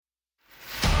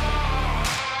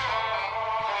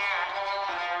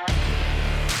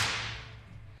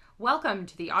Welcome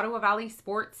to the Ottawa Valley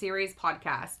Sports Series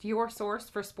podcast, your source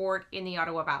for sport in the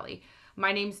Ottawa Valley.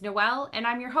 My name's Noelle, and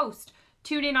I'm your host.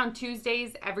 Tune in on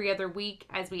Tuesdays every other week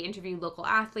as we interview local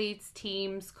athletes,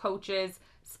 teams, coaches,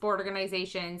 sport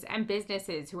organizations, and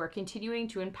businesses who are continuing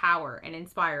to empower and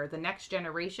inspire the next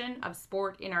generation of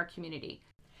sport in our community.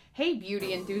 Hey,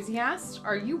 beauty enthusiasts,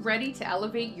 are you ready to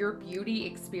elevate your beauty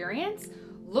experience?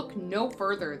 Look no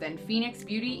further than Phoenix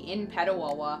Beauty in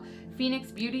Petawawa.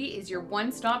 Phoenix Beauty is your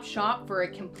one-stop shop for a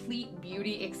complete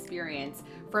beauty experience.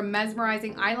 From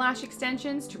mesmerizing eyelash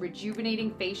extensions to rejuvenating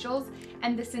facials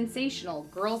and the sensational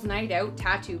Girls' Night Out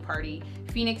tattoo party,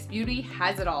 Phoenix Beauty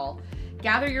has it all.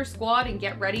 Gather your squad and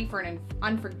get ready for an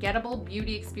unforgettable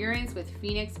beauty experience with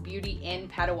Phoenix Beauty in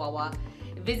Petawawa.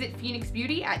 Visit Phoenix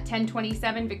Beauty at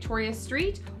 1027 Victoria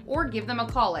Street or give them a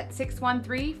call at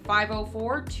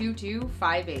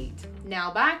 613-504-2258.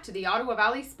 Now back to the Ottawa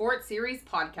Valley Sports Series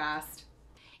podcast.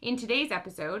 In today's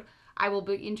episode, I will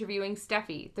be interviewing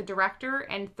Stefi, the director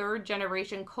and third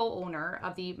generation co-owner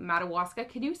of the Madawaska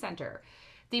Kanu Centre.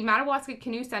 The Madawaska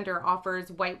Kanu Centre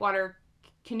offers whitewater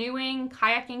canoeing,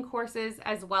 kayaking courses,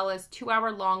 as well as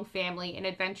 2-hour-long family and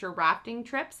adventure rafting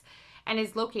trips, and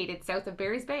is located south of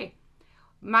Barry's Bay.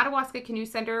 Madawaska Kanu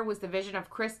Centre was the vision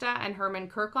of Christa and Hermann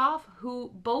Kerckhoff,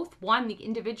 who both won the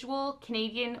individual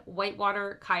Canadian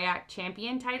Whitewater Kayak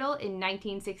Champion title in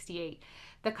 1968.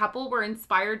 The couple were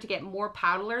inspired to get more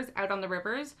paddlers out on the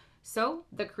rivers, so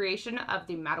the creation of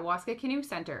the Madawaska Kanu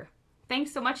Centre.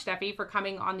 Thanks so much, Stefi, for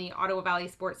coming on the Ottawa Valley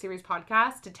Sports Series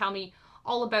podcast to tell me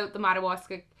all about the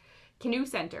Madawaska Kanu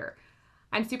Centre.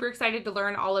 I'm super excited to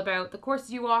learn all about the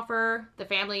courses you offer, the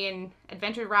family and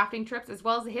adventure rafting trips, as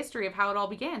well as the history of how it all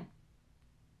began.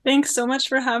 Thanks so much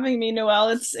for having me, Noelle.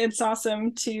 It's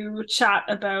awesome to chat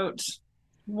about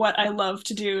what I love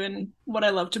to do and what I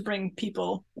love to bring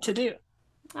people to do.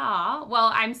 Well,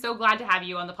 I'm so glad to have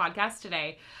you on the podcast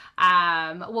today.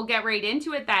 We'll get right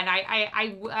into it then.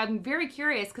 I'm very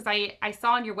curious because I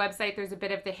saw on your website there's a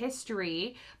bit of the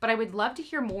history, but I would love to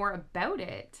hear more about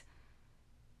it.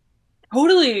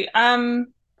 Totally.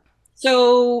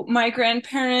 So my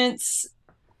grandparents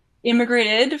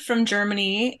immigrated from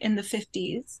Germany in the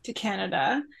 50s to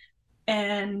Canada,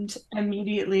 and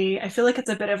immediately I feel like it's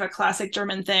a bit of a classic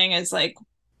German thing is like,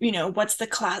 they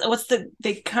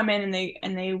come in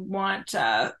and they want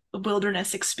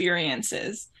wilderness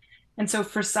experiences. And so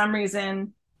for some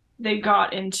reason they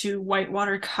got into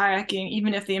whitewater kayaking,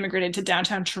 even if they immigrated to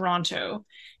downtown Toronto.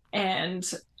 And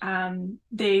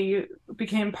they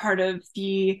became part of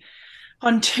the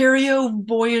Ontario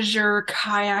Voyageur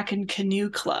Kayak and Canoe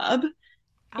Club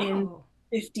in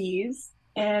the 50s.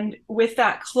 And with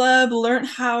that club, learned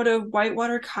how to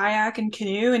whitewater kayak and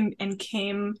canoe and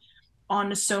came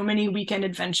on so many weekend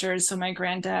adventures. So my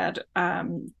granddad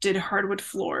did hardwood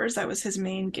floors. That was his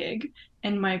main gig.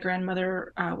 And my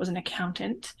grandmother was an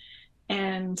accountant.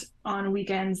 And on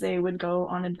weekends, they would go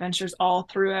on adventures all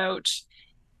throughout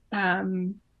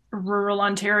rural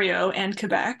Ontario and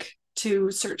Quebec to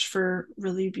search for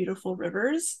really beautiful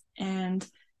rivers. And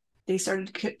they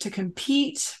started to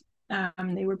compete.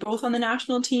 They were both on the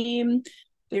national team.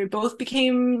 They both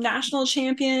became national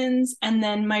champions. And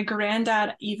then my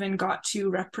granddad even got to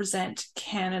represent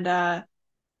Canada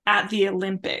at the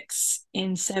Olympics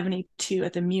in 72,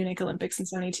 at the Munich Olympics in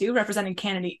 72, representing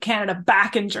Canada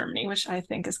back in Germany, which I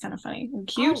think is kind of funny and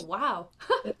cute. Oh, wow.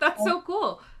 That's so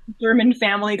cool. German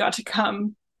family got to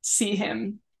come see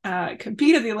him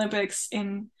compete at the Olympics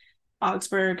in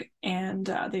Augsburg, and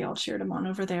they all cheered him on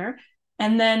over there.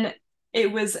 And then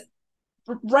it was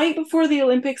right before the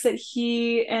Olympics that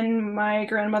he and my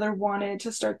grandmother wanted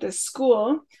to start this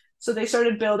school. So they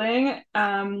started building,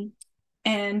 and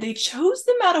they chose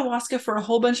the Madawaska for a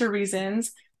whole bunch of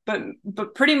reasons. But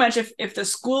pretty much if the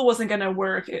school wasn't going to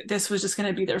work, this was just going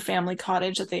to be their family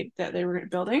cottage that they were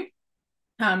building.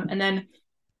 And then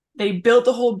they built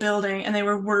the whole building, and they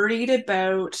were worried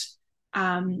about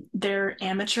their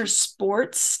amateur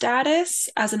sports status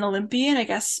as an Olympian. I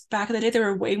guess back in the day they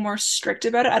were way more strict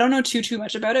about it. I don't know too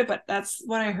much about it, but that's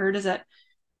what I heard, is that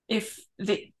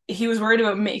he was worried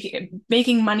about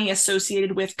making money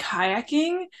associated with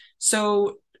kayaking.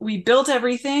 So we built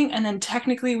everything, and then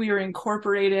technically we were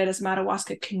incorporated as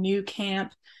Madawaska Canoe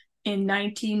Camp in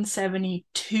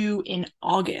 1972 in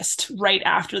August, right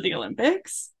after the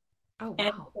Olympics. Oh, wow.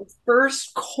 And the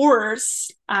first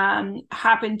course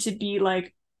happened to be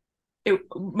like,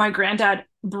 my granddad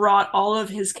brought all of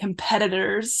his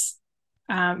competitors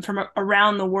from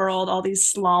around the world, all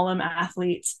these slalom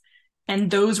athletes, and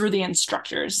those were the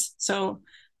instructors. So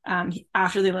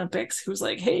after the Olympics, he was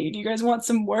like, hey, do you guys want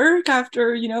some work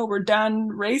after, we're done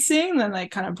racing? And then I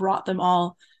kind of brought them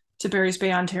all to Barry's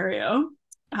Bay, Ontario.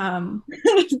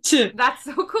 To That's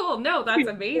so cool. No, that's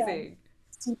yeah, amazing.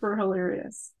 super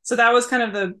hilarious. So that was kind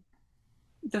of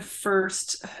the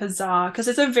first huzzah, because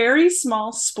it's a very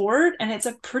small sport and it's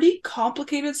a pretty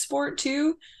complicated sport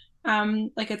too.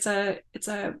 Like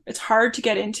it's hard to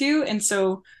get into, and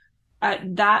so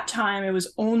at that time it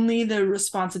was only the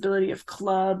responsibility of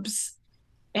clubs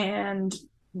and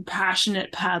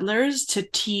passionate paddlers to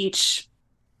teach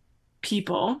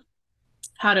people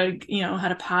how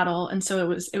to paddle, and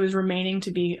so it was remaining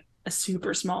to be a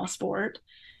super small sport.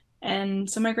 And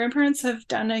so my grandparents have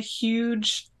done a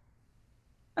huge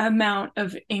amount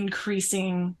of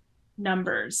increasing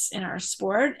numbers in our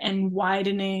sport and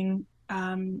widening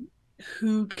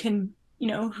who can,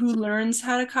 who learns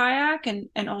how to kayak,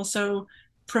 and also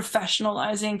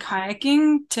professionalizing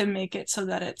kayaking to make it so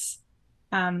that it's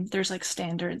there's like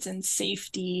standards and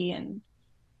safety, and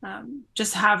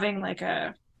just having like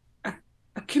a,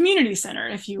 a community center,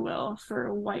 if you will,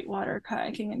 for whitewater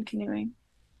kayaking and canoeing.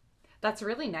 That's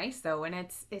really nice though, and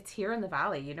it's here in the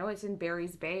valley. You know, it's in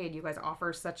Barry's Bay, and you guys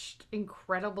offer such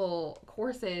incredible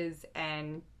courses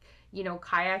and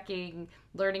kayaking,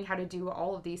 learning how to do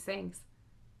all of these things.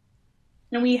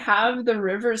 And we have the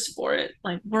rivers for it.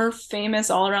 Like, we're famous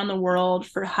all around the world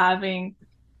for having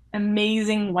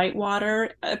amazing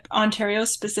whitewater. Ontario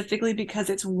specifically, because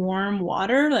it's warm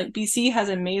water. Like, BC has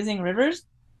amazing rivers,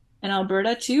 and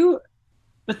Alberta too,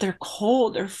 but they're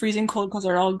cold. They're freezing cold because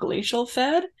they're all glacial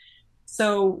fed.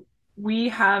 So we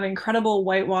have incredible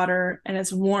whitewater, and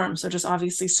it's warm. So just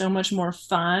obviously so much more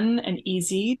fun and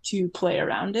easy to play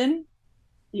around in.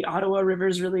 The Ottawa River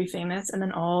is really famous, and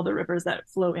then all the rivers that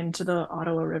flow into the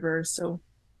Ottawa River. So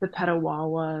the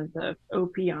Petawawa, the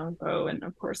Opeongo, and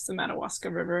of course the Madawaska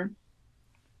River.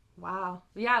 Wow.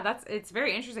 Yeah, it's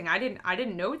very interesting. I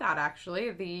didn't know that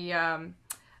actually. The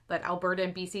that Alberta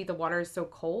and BC the water is so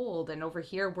cold, and over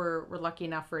here we're lucky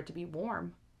enough for it to be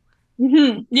warm.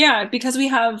 Yeah, because we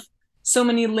have so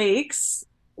many lakes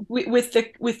with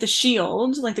the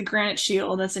shield, like the granite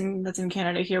shield that's in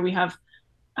Canada. Here we have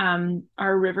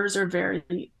our rivers are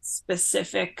very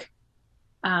specific.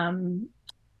 Um,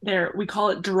 there we call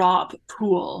it drop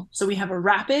pool. So we have a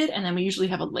rapid, and then we usually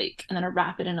have a lake, and then a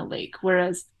rapid and a lake.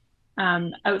 Whereas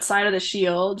outside of the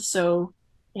shield, so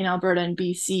in Alberta and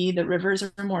BC, the rivers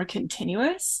are more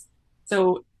continuous.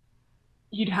 So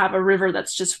you'd have a river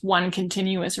that's just one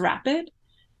continuous rapid.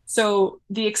 So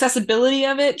the accessibility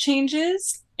of it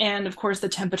changes, and of course the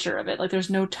temperature of it. Like, there's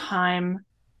no time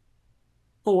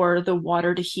for the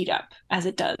water to heat up as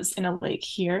it does in a lake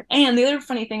here. And the other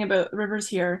funny thing about rivers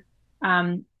here,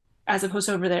 um, as opposed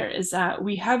to over there, is that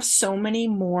we have so many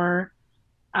more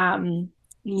um,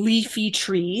 leafy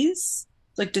trees,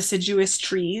 like deciduous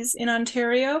trees in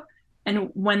Ontario. And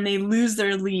when they lose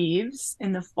their leaves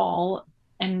in the fall,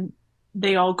 and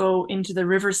they all go into the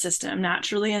river system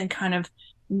naturally and kind of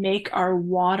make our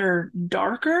water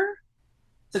darker,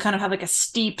 so kind of have like a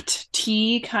steeped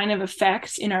tea kind of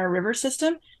effect in our river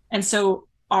system. And so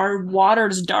our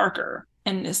water's darker,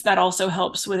 and that also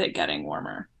helps with it getting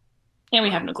warmer. And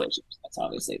we have Wow. no glaciers. That's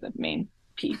obviously the main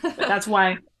piece. But that's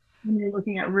why when you're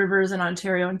looking at rivers in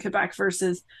Ontario and Quebec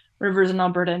versus rivers in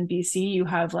Alberta and BC, you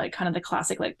have like kind of the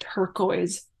classic like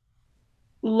turquoise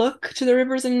look to the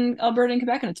rivers in Alberta and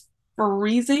Quebec, and it's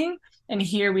freezing. And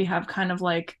here we have kind of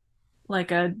like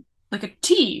a like a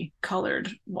tea colored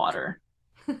water.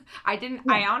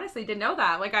 Yeah. I honestly didn't know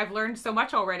that. Like I've learned so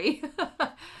much already.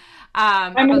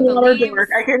 I'm a About the water leaves. dork.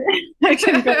 I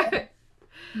can go.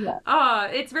 Yeah.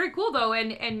 It's very cool though,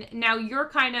 and now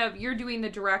you're doing the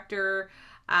director,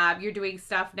 you're doing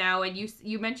stuff now, and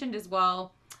you mentioned as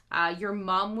well, your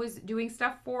mom was doing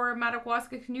stuff for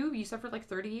Madawaska Canoe. You said for like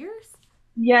 30 years.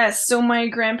 Yes, so my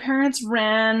grandparents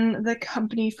ran the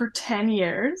company for 10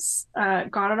 years,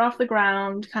 got it off the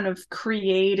ground, kind of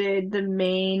created the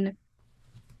main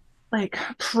like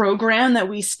program that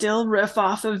we still riff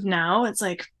off of now. It's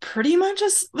like pretty much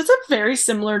it's a very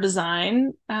similar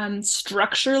design.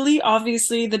 Structurally,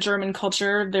 obviously the German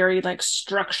culture, very like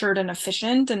structured and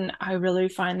efficient. And I really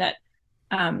find that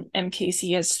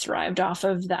MKC has thrived off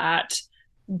of that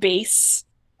base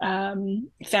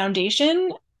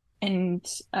foundation. And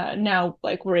now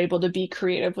like we're able to be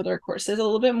creative with our courses a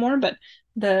little bit more. But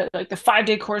the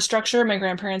 5-day course structure, my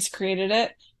grandparents created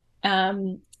it.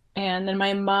 Um, and then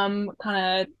my mom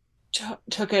kind of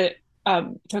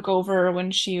took over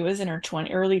when she was in her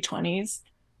early 20s.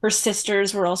 Her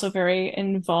sisters were also very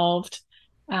involved.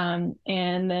 And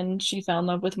then she fell in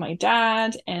love with my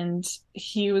dad, and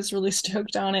he was really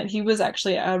stoked on it. He was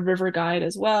actually a river guide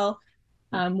as well,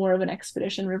 more of an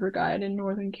expedition river guide in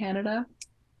northern Canada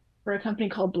for a company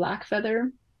called Black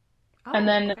Feather. And Oh,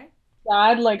 then okay.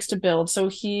 dad likes to build, so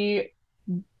he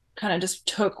kind of just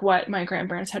took what my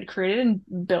grandparents had created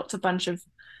and built a bunch of,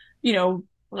 you know,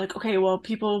 like, okay, well,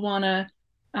 people want to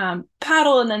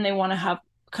paddle and then they want to have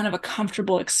kind of a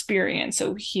comfortable experience.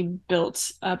 So he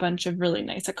built a bunch of really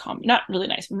nice, not really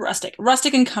nice,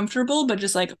 rustic and comfortable, but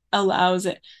just like allows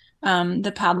it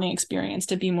the paddling experience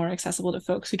to be more accessible to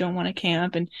folks who don't want to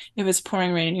camp. And if it's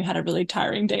pouring rain and you had a really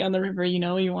tiring day on the river, you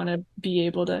know, you want to be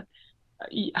able to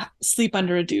sleep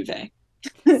under a duvet.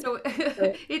 So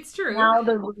So it's true. now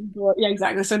the resort, yeah,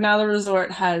 exactly. So now the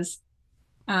resort has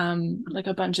like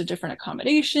a bunch of different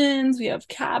accommodations. We have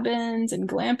cabins and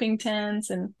glamping tents,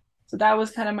 and so that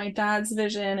was kind of my dad's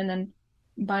vision. And then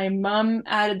my mom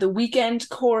added the weekend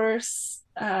course.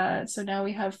 So now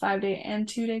we have 5 day and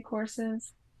 2 day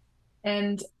courses.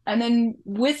 And then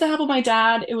with the help of my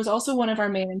dad, it was also one of our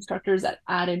main instructors that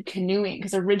added canoeing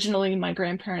because originally my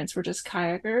grandparents were just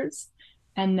kayakers,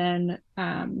 and then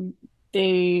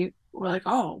they were like,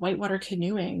 "Oh, whitewater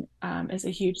canoeing is a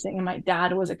huge thing." And my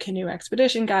dad was a canoe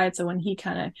expedition guide, so when he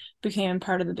kind of became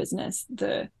part of the business,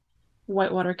 the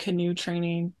whitewater canoe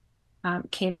training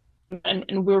came,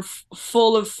 and we're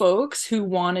full of folks who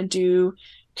want to do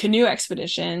canoe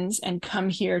expeditions and come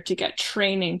here to get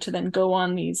training to then go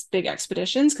on these big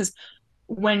expeditions. Because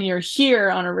when you're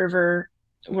here on a river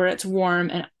where it's warm,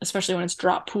 and especially when it's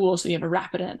drop pool, so you have a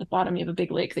rapid and at the bottom you have a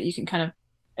big lake that you can kind of,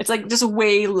 it's like just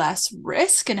way less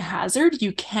risk and hazard.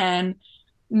 You can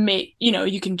make, you know,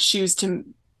 you can choose to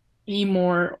be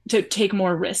more, to take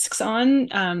more risks on,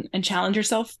 and challenge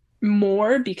yourself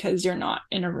more because you're not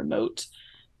in a remote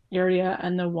area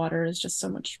and the water is just so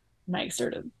much nicer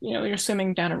to, you know, you're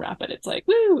swimming down a rapid, it's like,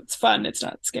 woo, it's fun, it's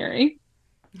not scary.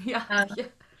 Yeah, um, yeah.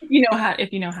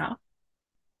 if you know how.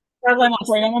 My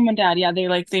mom and dad, yeah,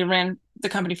 they ran the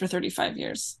company for 35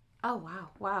 years. Oh wow,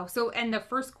 wow. So, and the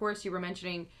first course you were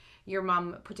mentioning, your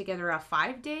mom put together a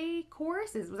 5 day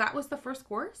course. Is that was the first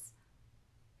course?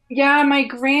 Yeah, my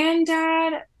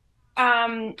grandma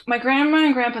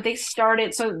and grandpa, they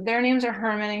started, so their names are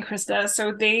Hermann and Christa.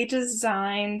 So they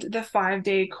designed the 5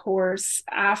 day course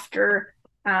after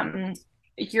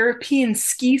European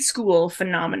ski school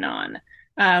phenomenon,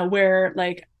 where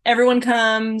like everyone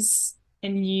comes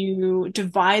and you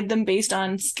divide them based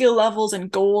on skill levels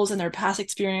and goals and their past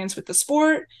experience with the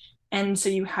sport. And so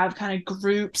you have kind of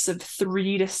groups of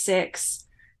 3 to 6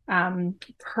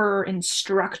 per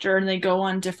instructor, and they go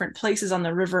on different places on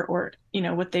the river, or you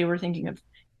know what they were thinking of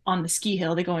on the ski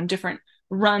hill, they go on different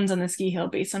runs on the ski hill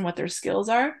based on what their skills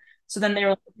are. So then they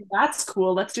were like, that's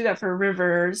cool, let's do that for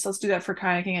rivers, let's do that for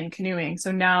kayaking and canoeing.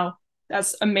 So now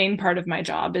that's a main part of my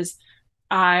job is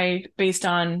I, based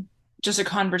on just a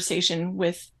conversation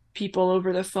with people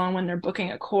over the phone when they're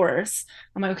booking a course,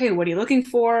 I'm like, okay, what are you looking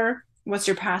for, what's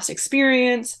your past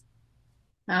experience,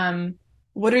 um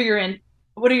what are your in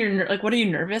what are your like what are you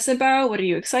nervous about, what are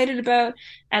you excited about,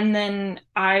 and then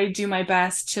I do my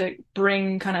best to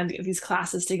bring kind of these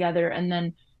classes together and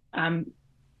then um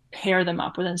pair them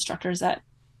up with instructors that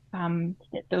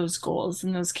hit those goals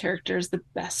and those characters the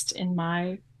best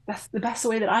way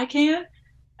that I can.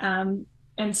 um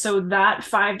and so that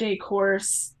 5 day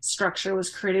course structure was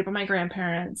created by my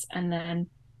grandparents and then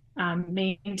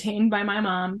maintained by my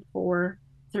mom for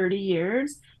 30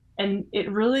 years, and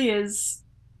it really is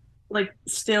like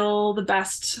still the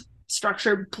best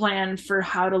structured plan for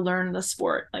how to learn the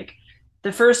sport. Like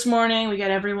the first morning we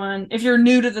get everyone, if you're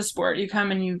new to the sport, you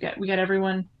come and we get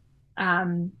everyone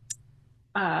um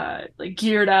like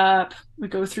geared up, we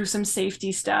go through some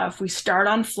safety stuff, we start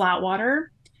on flat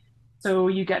water, so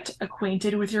you get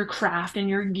acquainted with your craft and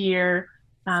your gear,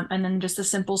 and then just the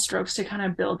simple strokes to kind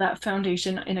of build that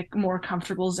foundation in a more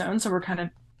comfortable zone. So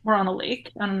we're on a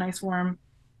lake, on a nice warm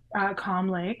calm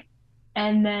lake.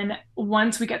 And then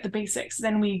once we get the basics,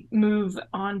 then we move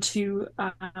on to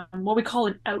what we call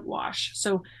an outwash.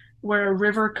 So where a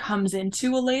river comes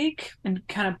into a lake and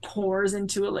kind of pours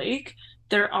into a lake,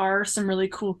 there are some really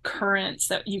cool currents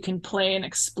that you can play and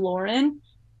explore in,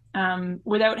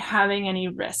 without having any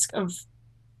risk of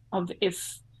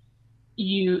if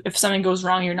something goes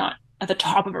wrong, you're not at the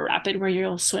top of a rapid where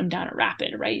you'll swim down a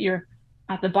rapid, right? You're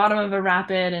at the bottom of a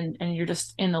rapid and you're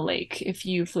just in the lake. If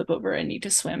you flip over and need to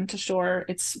swim to shore,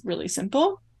 it's really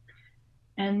simple.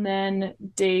 And then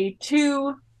day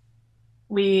 2,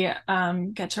 we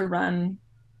get to run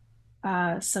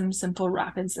some simple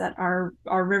rapids that our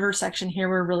river section here.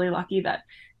 We're really lucky that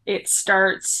it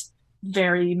starts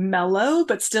very mellow,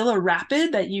 but still a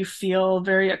rapid that you feel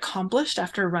very accomplished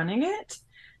after running it.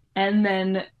 And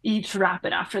then each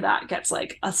rapid after that gets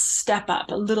like a step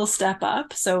up, a little step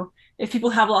up. So if people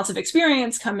have lots of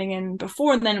experience coming in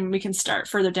before, then we can start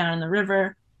further down in the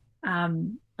river.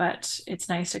 but it's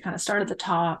nice to kind of start at the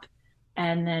top,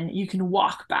 and then you can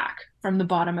walk back from the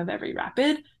bottom of every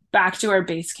rapid back to our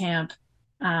base camp,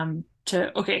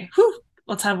 to, okay, whew,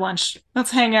 let's have lunch,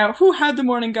 let's hang out, who, how'd the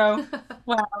morning go?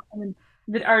 Wow. I mean,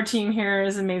 our team here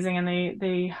is amazing, and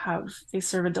they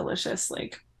serve a delicious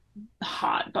like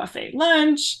hot buffet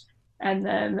lunch, and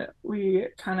then we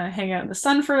kind of hang out in the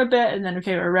sun for a bit, and then,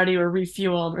 okay, we're ready, we're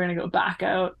refueled, we're going to go back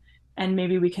out, and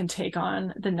maybe we can take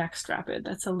on the next rapid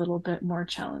that's a little bit more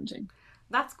challenging.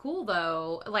 That's cool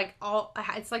though. Like all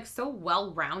it's like so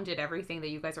well rounded everything that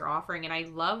you guys are offering, and I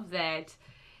love that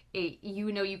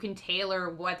you can tailor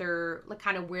whether like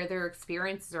kind of where their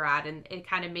experiences are at, and it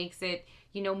kind of makes it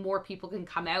more people can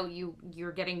come out.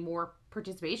 You're getting more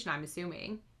participation, I'm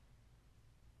assuming.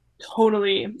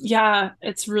 Totally. Yeah,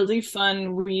 it's really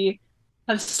fun. We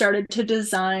have started to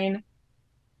design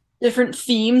different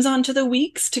themes onto the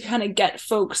weeks to kind of get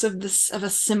folks of a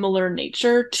similar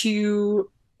nature to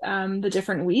the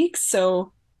different weeks.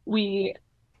 So we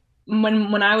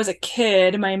when I was a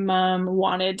kid, my mom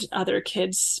wanted other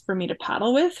kids for me to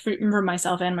paddle with, for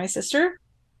myself and my sister.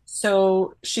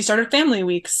 So she started family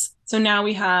weeks. So now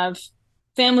we have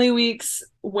family weeks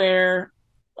where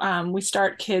we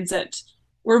start kids at,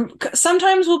 we're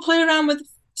sometimes we'll play around with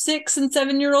 6 and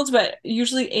 7 year olds, but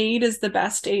usually 8 is the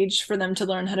best age for them to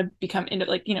learn how to become into,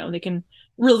 like, they can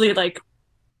really like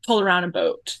pull around a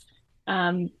boat.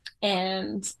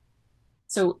 And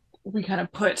so we kind of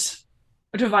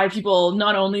divide people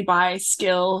not only by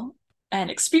skill and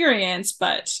experience,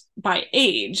 but by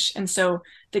age. And so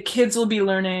the kids will be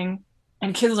learning,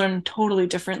 and kids learn totally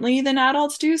differently than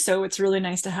adults do. So it's really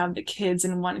nice to have the kids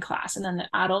in one class, and then the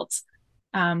adults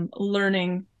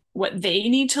learning what they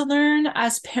need to learn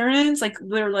as parents. Like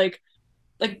they're like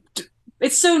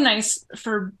it's so nice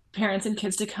for parents and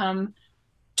kids to come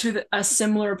to a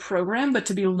similar program, but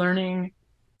to be learning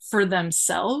for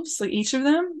themselves, like each of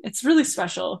them. It's really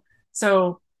special.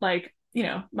 So like,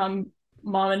 mom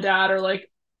and dad are like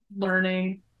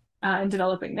learning and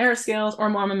developing their skills, or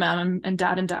mom and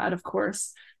dad, of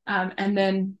course. And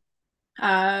then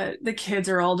the kids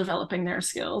are all developing their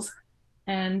skills,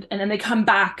 and then they come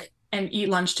back and eat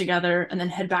lunch together, and then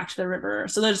head back to the river.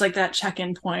 So there's like that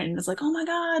check-in point, and it's like, oh my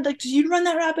God, like, did you run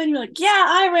that rapid? And you're like, yeah,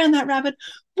 I ran that rapid.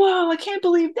 Whoa, I can't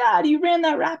believe that you ran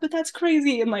that rapid. That's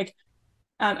crazy. And like,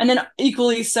 and then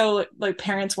equally so, like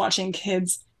parents watching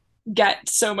kids get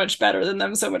so much better than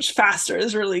them so much faster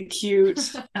is really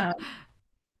cute.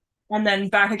 And then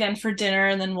back again for dinner,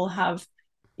 and then we'll have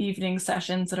evening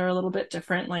sessions that are a little bit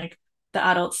different. Like the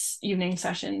adults evening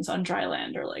sessions on dry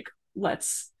land are like,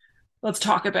 let's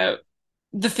talk about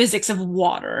the physics of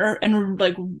water and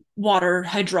like water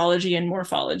hydrology and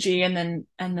morphology, and then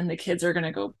the kids are going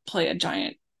to go play a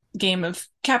giant game of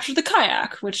capture the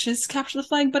kayak, which is capture the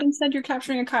flag, but instead you're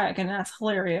capturing a kayak, and that's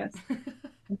hilarious.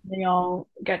 They all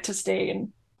get to stay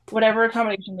in whatever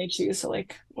accommodation they choose. So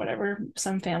like whatever,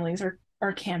 some families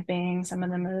are camping, some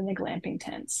of them are in the glamping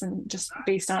tents, and just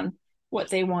based on what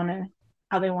they want to,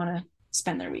 how they want to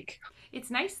spend their week. It's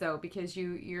nice though, because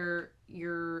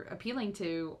you're appealing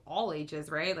to all ages,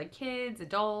 right? Like kids,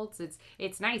 adults.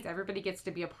 It's nice. Everybody gets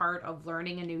to be a part of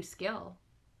learning a new skill.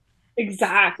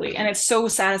 Exactly. And it's so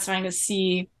satisfying to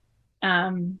see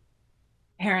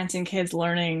parents and kids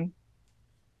learning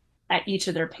at each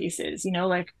of their paces.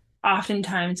 Like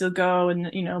oftentimes you'll go and,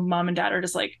 mom and dad are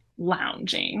just like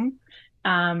lounging.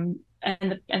 And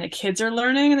the kids are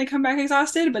learning and they come back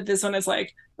exhausted. But this one is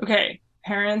like, okay,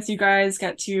 parents, you guys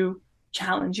get to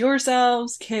challenge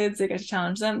yourselves. Kids, they get to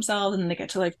challenge themselves, and they get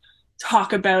to like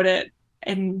talk about it.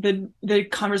 And the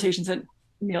conversations at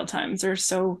meal times are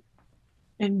so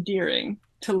endearing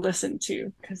to listen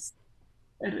to, because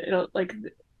it'll like,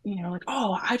 like,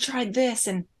 oh, I tried this,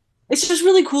 and it's just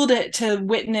really cool to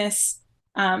witness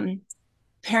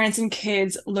parents and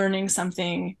kids learning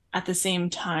something at the same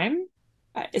time.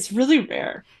 It's really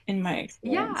rare in my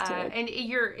experience. Yeah,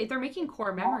 and they're making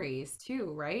core memories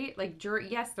too, right? Like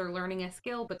yes, they're learning a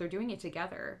skill, but they're doing it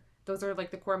together. Those are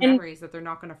like the core and memories that they're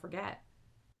not going to forget.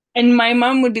 and my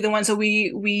mom would be the one. So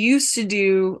we used to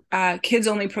do kids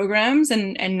only programs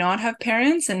and not have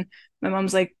parents. And my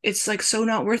mom's like, it's like so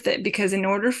not worth it, because in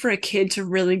order for a kid to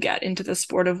really get into the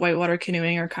sport of whitewater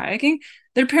canoeing or kayaking,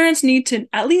 their parents need to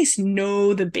at least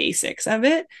know the basics of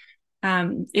it,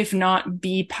 if not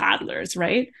be paddlers,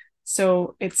 right?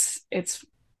 So it's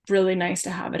really nice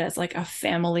to have it as like a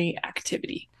family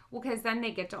activity. Well, because then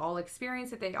they get to all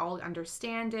experience it, they all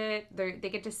understand it, they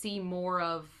get to see more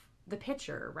of the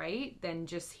picture, right? Than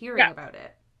just hearing Yeah. about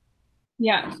it.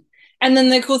 Yeah. And then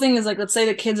the cool thing is, like, let's say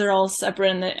the kids are all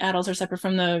separate and the adults are separate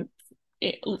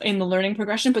in the learning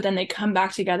progression, but then they come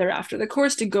back together after the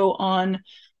course to go on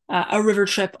a river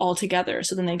trip all together.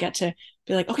 So then they get to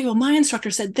be like, okay, well, my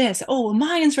instructor said this. Oh, well,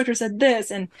 my instructor said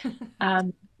this. And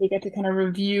they get to kind of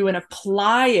review and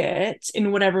apply it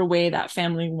in whatever way that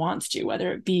family wants to,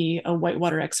 whether it be a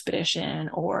whitewater expedition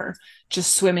or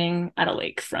just swimming at a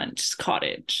lakefront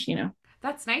cottage, you know.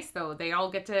 That's nice though. They all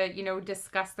get to,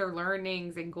 discuss their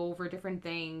learnings and go over different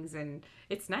things, and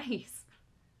it's nice.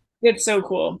 It's so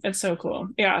cool. It's so cool.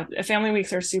 Yeah, family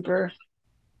weeks are super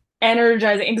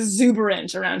energizing,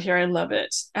 exuberant around here. I love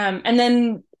it. And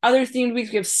then other themed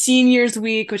weeks, we have Seniors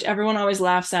Week, which everyone always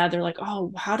laughs at. They're like,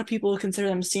 "Oh, how do people consider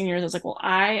them seniors?" I was like, "Well,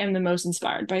 I am the most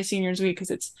inspired by Seniors Week because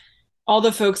it's all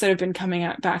the folks that have been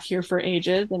coming back here for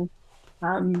ages, and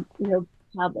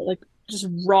have like just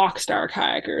rock star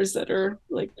kayakers that are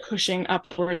like pushing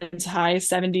upwards high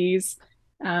 70s,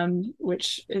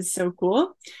 which is so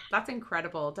cool. That's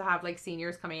incredible to have like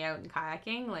seniors coming out and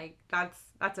kayaking. Like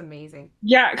that's amazing.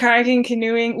 Yeah, kayaking,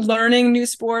 canoeing, learning new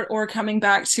sport or coming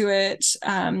back to it,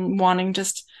 wanting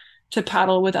just to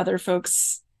paddle with other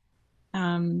folks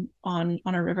on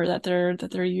a river that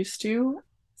they're used to.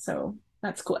 So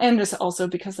that's cool. And just also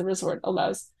because the resort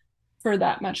allows for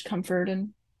that much comfort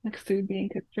and like food being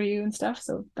cooked for you and stuff.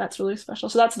 So that's really special.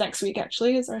 So that's next week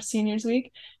actually is our seniors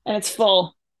week. And it's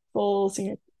full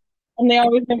senior. And they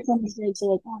always make some mistakes. They're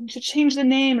like, oh, we should change the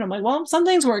name. And I'm like, well,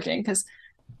 something's working because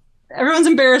everyone's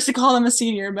embarrassed to call them a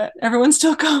senior, but everyone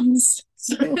still comes.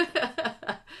 So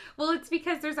Well, it's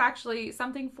because there's actually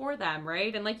something for them,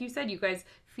 right? And like you said, you guys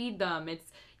feed them.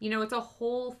 It's a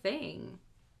whole thing.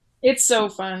 it's so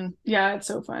fun. Yeah, it's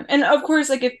so fun. And of course,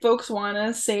 like if folks want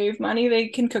to save money, they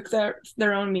can cook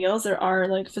their own meals. There are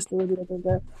like facilities,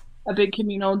 there's a big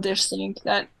communal dish sink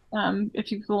that if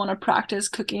people want to practice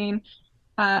cooking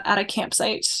at a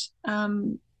campsite,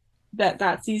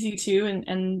 that's easy too,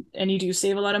 and you do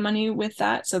save a lot of money with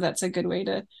that. So that's a good way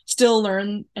to still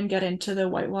learn and get into the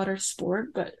whitewater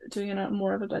sport, but doing it on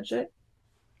more of a budget.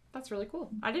 That's really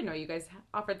cool. I didn't know you guys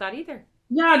offered that either.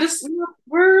 Yeah, just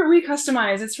we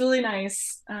customize. It's really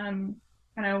nice. Kind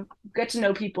of get to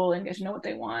know people and get to know what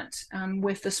they want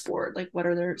with the sport. Like what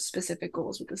are their specific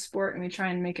goals with the sport, and we try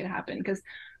and make it happen because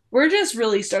we're just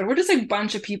really started. We're just a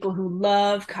bunch of people who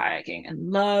love kayaking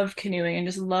and love canoeing and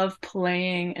just love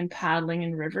playing and paddling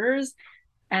in rivers.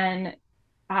 And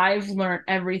I've learned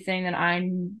everything that I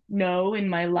know in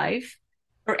my life,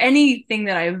 or anything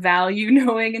that I value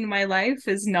knowing in my life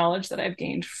is knowledge that I've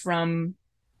gained from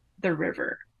the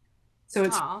river. So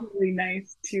it's Aw. really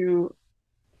nice to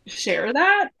share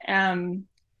that. And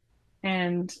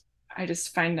I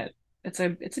just find that it's a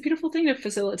beautiful thing to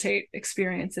facilitate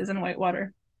experiences in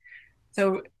whitewater.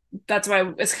 So that's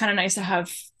why it's kind of nice to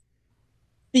have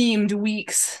themed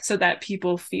weeks so that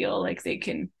people feel like they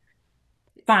can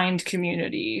find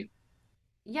community.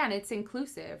 Yeah, and it's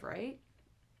inclusive, right?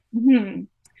 Hmm.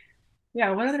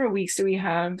 Yeah, what other weeks do we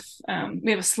have?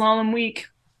 We have a slalom week.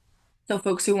 So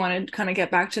folks who want to kind of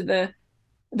get back to the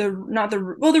not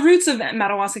the well the roots of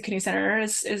Madawaska Kanu Centre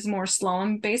is more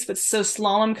slalom based, but so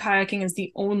slalom kayaking is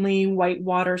the only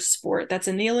whitewater sport that's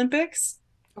in the Olympics.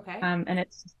 Okay. And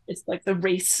it's like the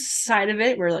race side of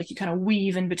it where like you kind of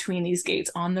weave in between these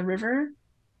gates on the river.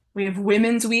 We have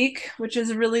Women's Week, which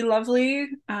is really lovely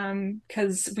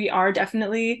because we are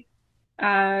definitely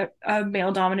a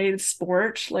male dominated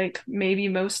sport, like maybe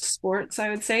most sports, I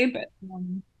would say, but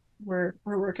we're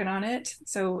working on it.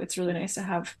 So it's really nice to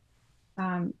have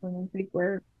Women's Week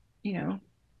where, you know,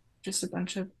 just a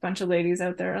bunch of ladies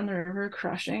out there on the river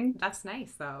crushing. That's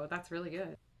nice though. That's really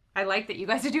good. I like that you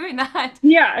guys are doing that.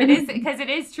 Yeah. It is because it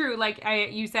is true. Like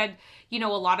you said, a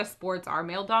lot of sports are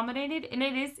male dominated, and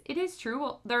it is true.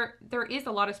 Well, there is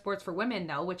a lot of sports for women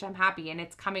though, which I'm happy, and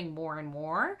it's coming more and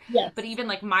more. Yes. But even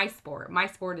like my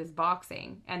sport is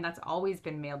boxing, and that's always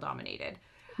been male dominated.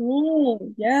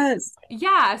 Cool. Yes.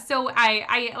 Yeah, so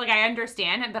I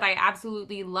understand it, but I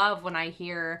absolutely love when I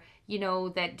hear,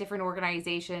 that different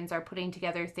organizations are putting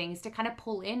together things to kind of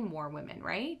pull in more women,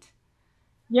 right?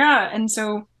 Yeah. And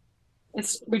so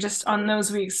we just on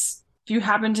those weeks, if you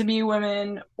happen to be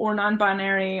women or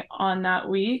non-binary on that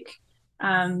week,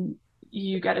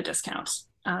 you get a discount.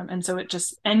 And so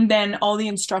and then all the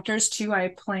instructors too, I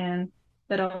plan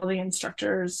that all the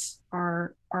instructors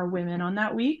are women on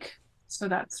that week. So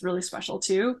that's really special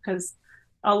too, because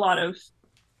a lot of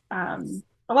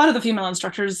a lot of the female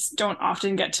instructors don't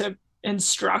often get to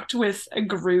instruct with a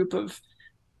group of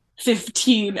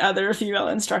 15 other female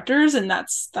instructors, and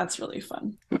that's really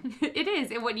fun. It is.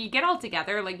 And when you get all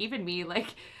together, like even me,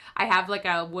 like I have like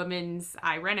I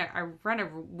run a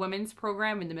women's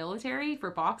program in the military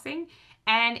for boxing,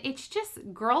 and it's just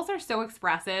girls are so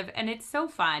expressive and it's so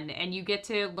fun, and you get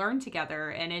to learn together,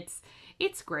 and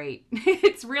it's great.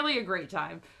 It's really a great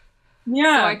time. So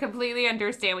Yeah, I completely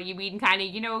understand what you mean, kind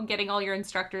of, getting all your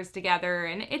instructors together,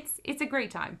 and it's a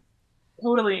great time.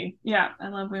 totally. Yeah, I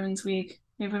love Women's Week.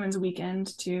 We have Women's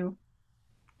Weekend too.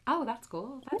 Oh, that's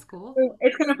cool. That's cool. So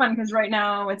it's kind of fun because right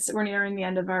now we're nearing the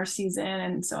end of our season,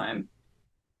 and so I'm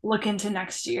looking to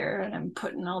next year and I'm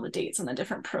putting all the dates on the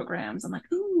different programs. I'm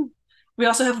like, ooh. We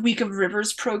also have Week of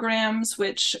Rivers programs,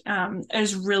 which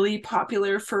is really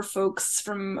popular for folks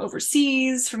from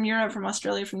overseas, from Europe, from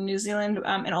Australia, from New Zealand,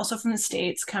 and also from the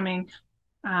States coming,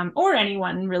 or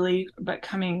anyone really, but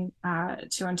coming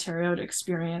to Ontario to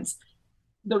experience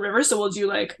the river. So we'll do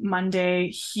like Monday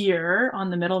here on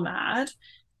the Middle Mad,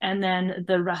 and then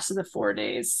the rest of the 4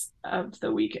 days of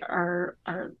the week are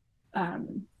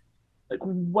um, like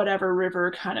whatever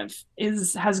river kind of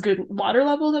has good water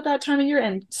levels at that time of year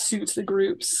and suits the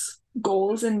group's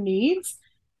goals and needs.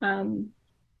 Um,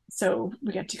 so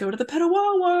we get to go to the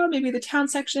Petawawa, maybe the town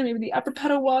section, maybe the Upper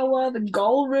Petawawa, the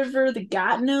Gull River, the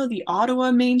Gatineau, the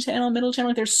Ottawa main channel, middle channel.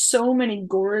 Like there's so many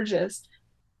gorgeous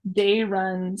day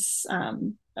runs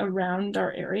around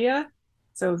our area.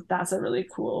 So that's a really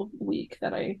cool week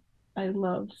that I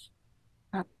love.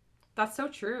 That's so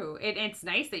true. It's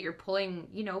nice that you're pulling,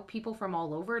 people from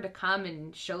all over to come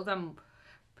and show them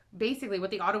basically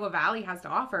what the Ottawa Valley has to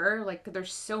offer. Like,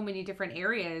 there's so many different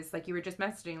areas, like you were just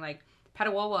messaging, like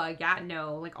Petawawa,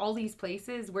 Gatineau, like all these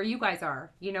places where you guys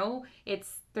are.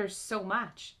 There's so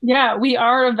much. Yeah, we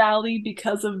are a valley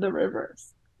because of the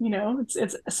rivers.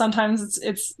 It's sometimes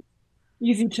it's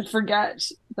easy to forget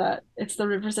that it's the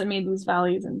rivers that made these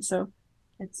valleys, and so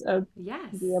it's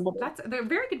Yes, to be able to, that's a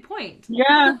very good point.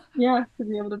 yeah, to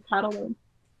be able to paddle them.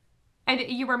 And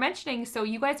you were mentioning, so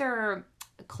you guys are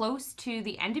close to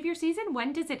the end of your season.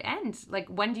 When does it end? Like,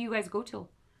 when do you guys go till?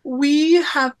 We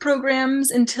have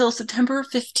programs until September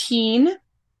 15,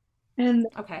 and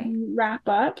Okay. we wrap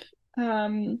up.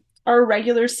 Our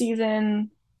regular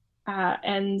season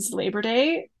ends Labor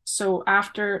Day. So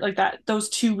after like that, those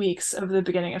 2 weeks of the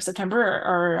beginning of September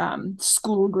are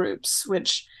school groups,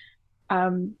 which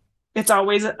um, it's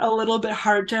always a little bit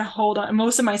hard to hold on.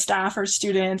 Most of my staff are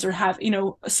students or have,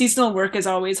 seasonal work is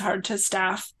always hard to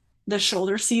staff the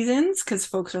shoulder seasons because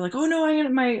folks are like, oh no,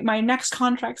 my next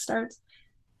contract starts.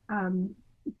 Um,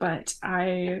 but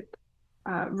I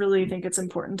really think it's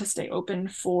important to stay open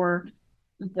for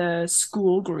the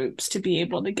school groups to be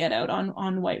able to get out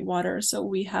on whitewater. So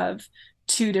we have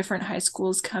two different high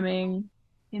schools coming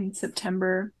in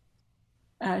September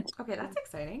Okay, that's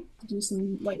exciting. to do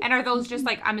some like. And are those just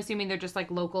like, I'm assuming they're just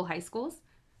like local high schools?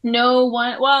 No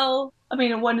one. Well, I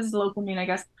mean, what does local mean? I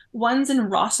guess one's in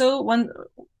Rosso,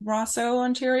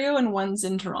 Ontario, and one's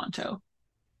in Toronto.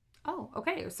 Oh,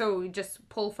 okay. So just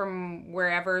pull from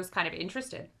wherever's kind of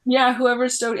interested. Yeah,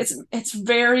 whoever's stoked. It's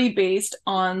very based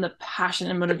on the passion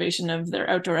and motivation of their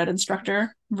outdoor ed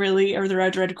instructor, really, or their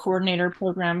outdoor ed coordinator,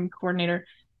 program coordinator.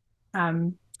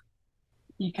 Um,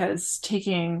 because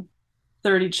taking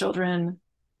 30 children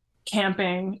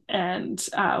camping and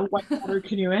whitewater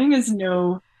canoeing is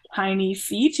no tiny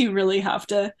feat. You really have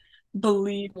to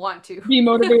believe, Want to. be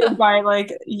motivated by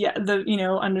like, yeah,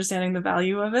 understanding the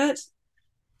value of it.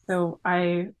 So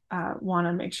I want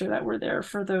to make sure that we're there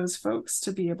for those folks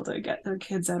to be able to get their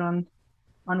kids out on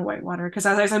whitewater. Because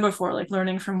as I said before, like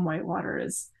learning from whitewater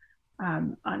is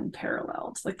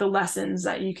unparalleled. Like the lessons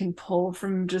that you can pull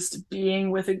from just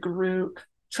being with a group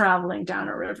traveling down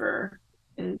a river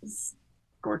is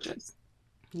gorgeous.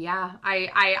 Yeah,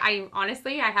 I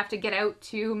honestly, I have to get out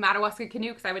to Madawaska Canoe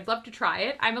because I would love to try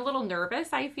it. I'm a little nervous,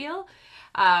 I feel.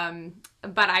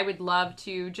 But I would love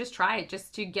to just try it,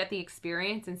 just to get the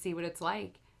experience and see what it's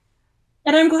like.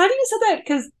 And I'm glad you said that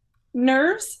because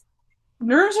nerves,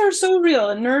 nerves are so real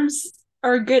and nerves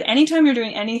are good. Anytime you're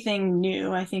doing anything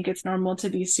new, I think it's normal to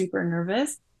be super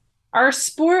nervous. Our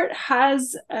sport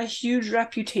has a huge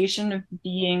reputation of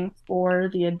being for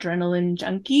the adrenaline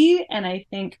junkie, and I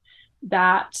think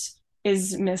that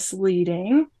is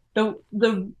misleading.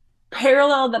 The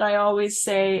parallel that I always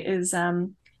say is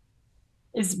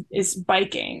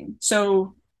biking.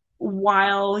 So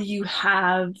while you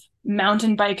have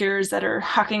mountain bikers that are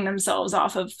hucking themselves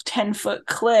off of 10-foot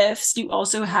cliffs, you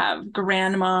also have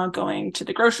grandma going to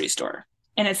the grocery store.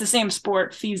 And it's the same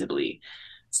sport feasibly.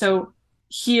 So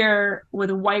here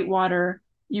with whitewater,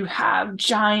 you have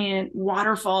giant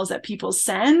waterfalls that people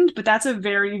send, but that's a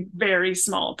very, very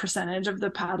small percentage of the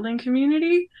paddling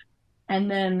community. And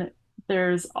then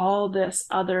there's all this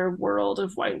other world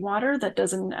of whitewater that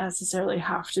doesn't necessarily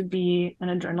have to be an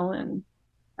adrenaline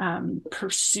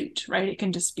pursuit, right? It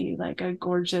can just be like a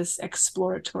gorgeous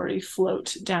exploratory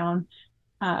float down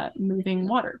moving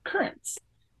water currents.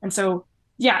 And so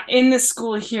yeah, in the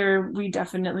school here, we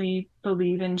definitely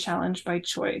believe in challenge by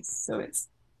choice. So it's,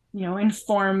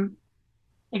 inform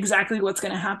exactly what's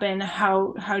going to happen.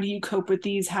 How do you cope with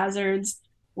these hazards?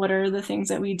 What are the things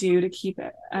that we do to keep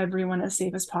everyone as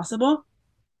safe as possible?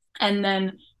 And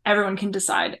then everyone can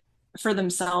decide for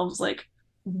themselves, like,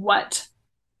 what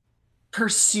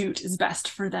pursuit is best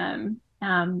for them.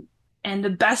 And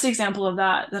the best example of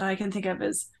that I can think of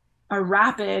is a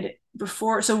rapid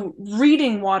before. So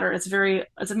reading water, it's very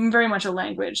much a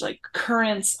language. Like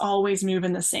currents always move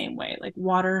in the same way. Like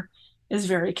water is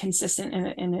very consistent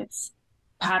in its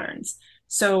patterns.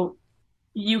 So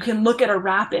you can look at a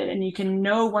rapid and you can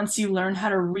know, once you learn how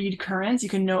to read currents, you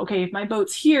can know, okay, if my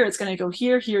boat's here, it's going to go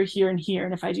here, here, here, and here.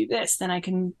 And if I do this, then I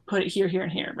can put it here, here,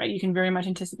 and here, right? You can very much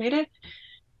anticipate it.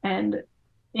 And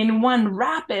in one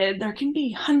rapid, there can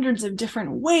be hundreds of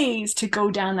different ways to go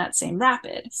down that same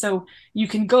rapid. So you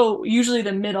can go, usually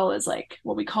the middle is like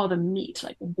what we call the meat,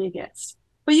 like the biggest.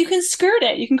 But you can skirt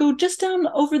it. You can go just down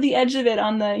over the edge of it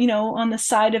on the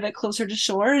side of it closer to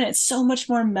shore, and it's so much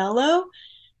more mellow.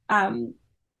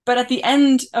 But at the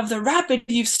end of the rapid,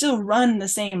 you've still run the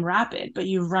same rapid, but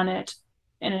you run it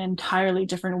in an entirely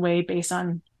different way based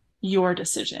on your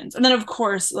decisions. And then, of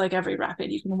course, like every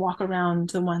rapid, you can walk around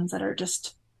the ones that are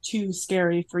just too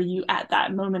scary for you at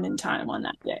that moment in time on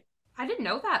that day. I didn't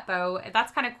know that though.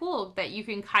 That's kind of cool that you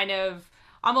can kind of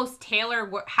almost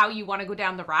tailor how you want to go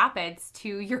down the rapids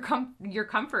to your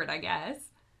comfort, I guess.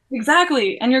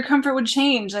 Exactly. And your comfort would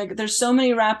change. Like there's so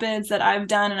many rapids that I've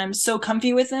done and I'm so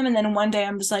comfy with them. And then one day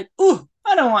I'm just like, ooh,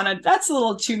 I don't want to, that's a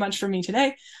little too much for me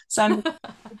today. So I'm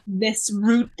this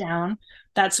route down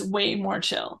that's way more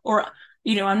chill. Or,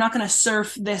 I'm not going to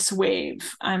surf this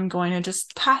wave. I'm going to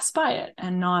just pass by it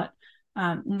and not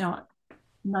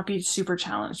be super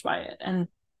challenged by it. And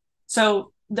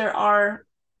so there are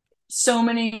so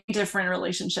many different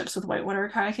relationships with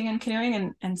whitewater kayaking and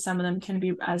canoeing, and some of them can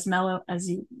be as mellow as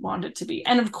you want it to be,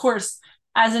 and of course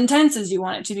as intense as you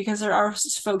want it to, because there are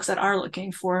folks that are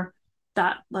looking for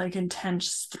that like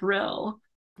intense thrill.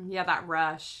 Yeah, that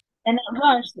rush. And that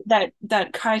rush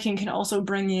that kayaking can also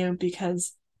bring you,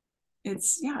 because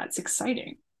it's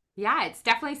exciting. Yeah, it's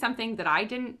definitely something that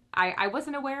I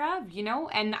wasn't aware of,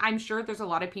 and I'm sure there's a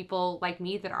lot of people like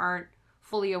me that aren't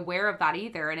fully aware of that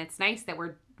either. And it's nice that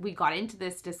we got into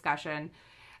this discussion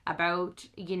about,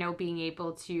 being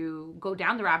able to go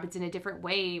down the rapids in a different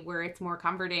way where it's more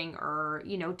comforting, or,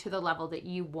 to the level that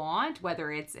you want,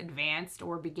 whether it's advanced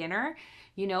or beginner,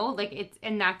 like it's,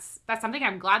 and that's something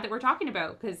I'm glad that we're talking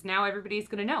about, because now everybody's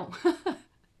going to know.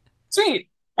 Sweet.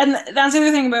 And that's the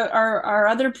other thing about our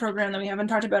other program that we haven't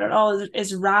talked about at all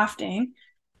is rafting,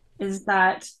 is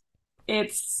that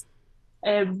it's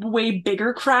a way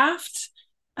bigger craft.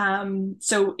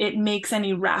 So it makes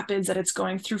any rapids that it's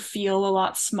going through feel a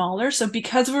lot smaller. So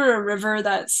because we're a river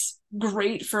that's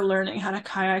great for learning how to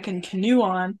kayak and canoe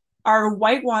on, our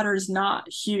whitewater is not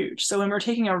huge. So when we're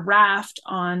taking a raft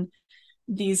on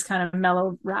these kind of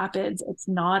mellow rapids, it's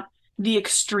not the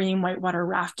extreme whitewater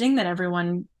rafting that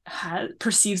everyone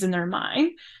perceives in their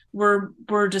mind.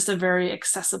 We're just a very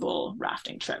accessible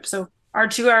rafting trip. So our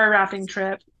 2-hour rafting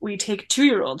trip, we take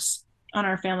 2-year-olds on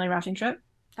our family rafting trip.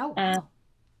 Oh, And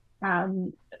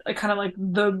wow. like kind of like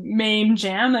the main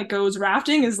jam that goes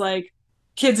rafting is like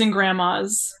kids and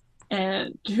grandmas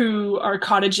and who are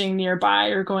cottaging nearby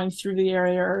or going through the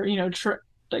area, or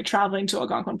like traveling to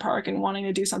Algonquin Park and wanting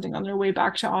to do something on their way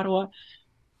back to Ottawa.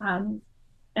 And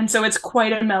so it's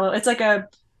quite a mellow. It's like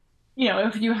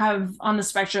if you have on the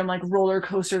spectrum like roller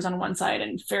coasters on one side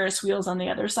and Ferris wheels on the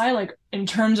other side, like in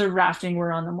terms of rafting,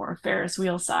 we're on the more Ferris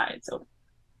wheel side. So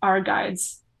our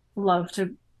guides love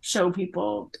to show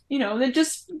people, that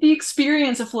just the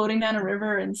experience of floating down a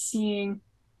river and seeing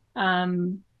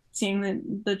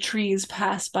the trees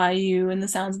pass by you and the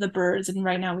sounds of the birds. And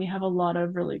right now we have a lot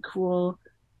of really cool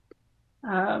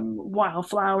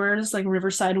wildflowers, like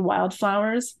riverside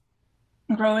wildflowers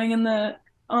growing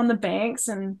on the banks.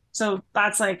 And so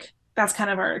that's kind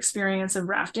of our experience of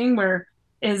rafting, where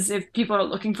is if people are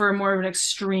looking for more of an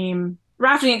extreme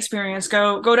rafting experience,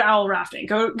 go to owl rafting,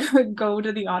 go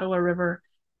to the Ottawa River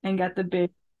and get the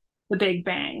big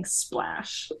bang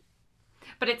splash.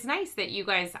 But it's nice that you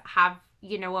guys have,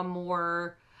 a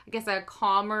more, I guess, a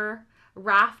calmer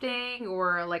rafting,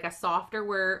 or like a softer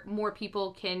where more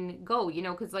people can go,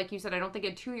 because like you said, I don't think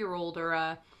a 2-year-old or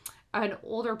an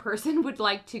older person would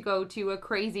like to go to a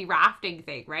crazy rafting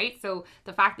thing, right? So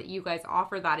the fact that you guys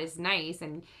offer that is nice,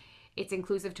 and it's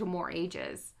inclusive to more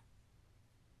ages.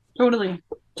 Totally.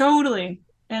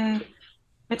 And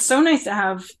it's so nice to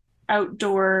have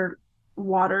outdoor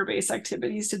water-based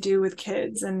activities to do with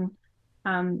kids. And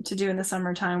to do in the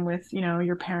summertime with, you know,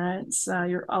 your parents,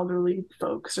 your elderly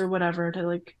folks or whatever, to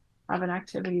like have an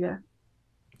activity to.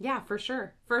 Yeah, for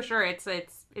sure. For sure.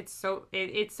 It's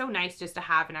so nice just to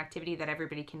have an activity that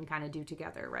everybody can kind of do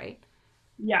together, right?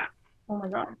 Yeah. Oh my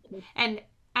God. And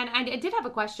I did have a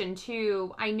question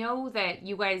too. I know that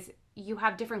you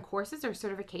have different courses or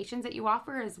certifications that you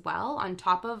offer as well on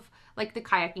top of like the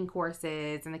kayaking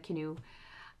courses and the canoe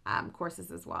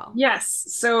courses as well. Yes.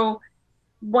 So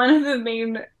one of the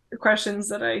main questions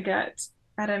that I get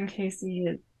at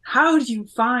MKC is, how do you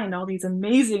find all these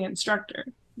amazing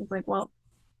instructors? It's like, well,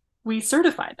 we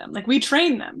certify them, like we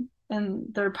train them, and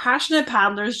they're passionate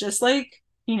paddlers just like,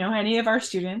 you know, any of our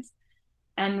students.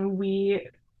 And we,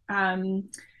 um,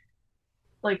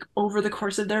 like over the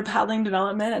course of their paddling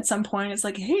development, at some point, it's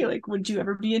like, hey, like, would you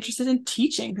ever be interested in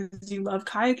teaching because you love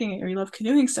kayaking or you love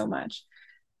canoeing so much?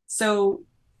 So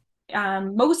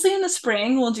mostly in the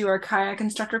spring, we'll do our kayak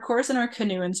instructor course and our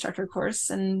canoe instructor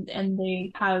course, and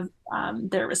they have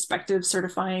their respective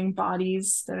certifying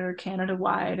bodies that are Canada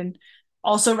wide and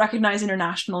also recognized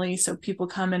internationally. So people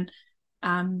come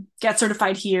and get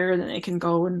certified here, then they can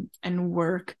go and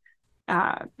work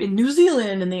in New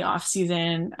Zealand in the off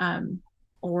season,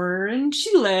 or in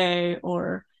Chile,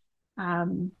 or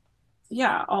um,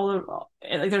 yeah,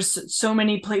 like there's so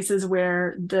many places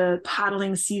where the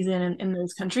paddling season in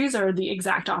those countries are the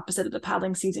exact opposite of the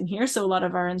paddling season here. So a lot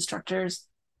of our instructors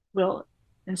will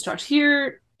instruct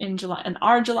here in July, and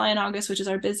our July and August, which is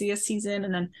our busiest season,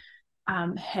 and then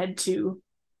head to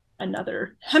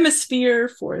another hemisphere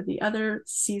for the other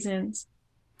seasons.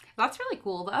 That's really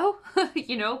cool though.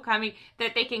 Coming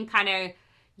that they can kind of,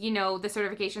 the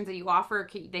certifications that you offer,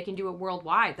 they can do it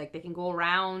worldwide. Like they can go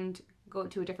around, go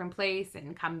to a different place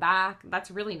and come back. That's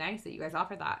really nice that you guys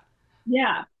offer that.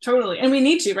 Yeah, totally. And we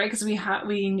need to, right? Because we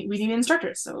need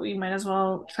instructors, so we might as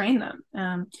well train them.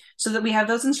 So that we have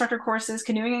those instructor courses,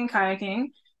 canoeing and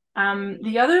kayaking.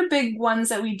 The other big ones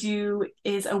that we do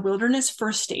is a wilderness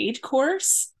first aid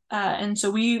course. And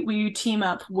so we team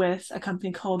up with a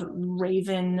company called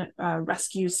Raven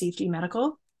Rescue Safety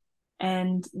Medical,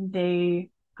 and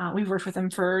we've worked with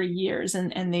them for years,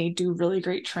 and they do really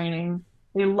great training.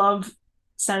 They love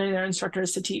sending their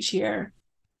instructors to teach here.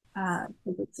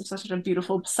 It's such a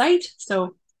beautiful site.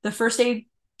 So the first aid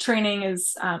training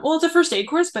is, well, it's a first aid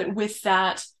course, but with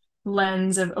that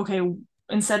lens of, okay,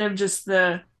 instead of just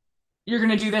you're going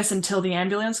to do this until the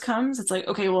ambulance comes, it's like,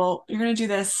 okay, well, you're going to do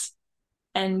this.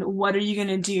 And what are you going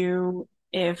to do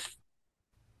if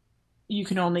you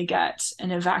can only get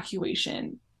an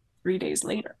evacuation 3 days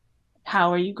later?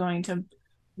 How are you going to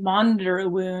monitor a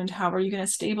wound? How are you going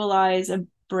to stabilize a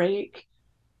break?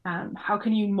 How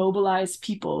can you mobilize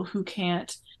people who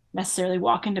can't necessarily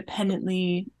walk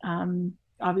independently?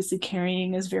 Obviously,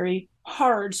 carrying is very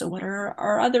hard. So, what are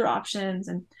our other options?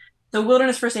 And the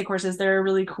wilderness first aid courses, they're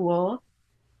really cool.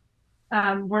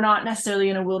 We're not necessarily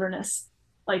in a wilderness,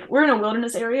 like we're in a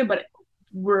wilderness area, but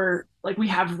we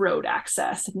have road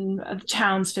access, and the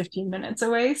town's 15 minutes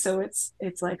away. So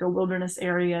it's like a wilderness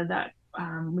area that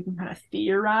we can kind of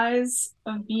theorize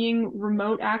of being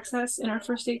remote access in our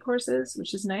first aid courses,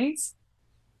 which is nice.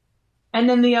 And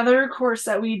then the other course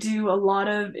that we do a lot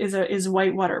of is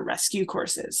whitewater rescue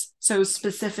courses. So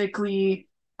specifically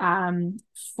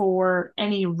for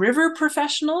any river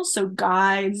professionals, so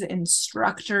guides,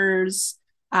 instructors,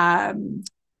 um,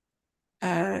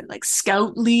 like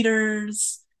scout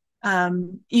leaders,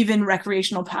 even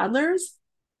recreational paddlers.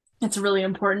 It's really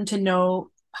important to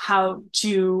know how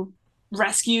to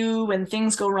rescue when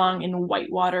things go wrong in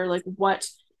whitewater, like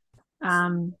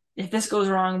if this goes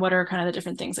wrong, what are kind of the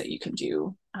different things that you can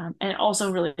do? And it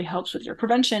also really helps with your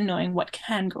prevention, knowing what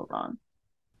can go wrong.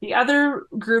 The other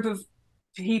group of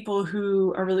people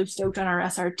who are really stoked on our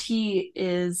SRT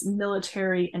is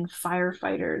military and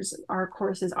firefighters. Our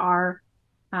courses are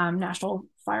National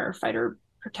Firefighter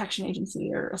Protection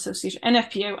Agency or Association,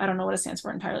 NFPA. I don't know what it stands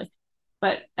for entirely,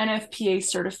 but NFPA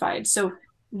certified. So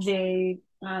they,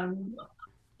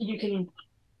 you can,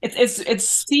 it's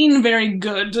seen very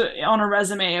good on a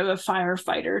resume of a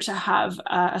firefighter to have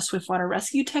a swiftwater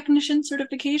rescue technician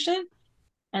certification,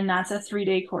 and that's a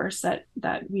 3-day course that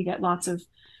we get lots of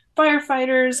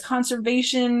firefighters,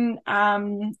 conservation,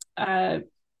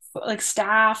 like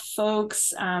staff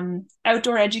folks,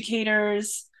 outdoor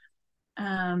educators,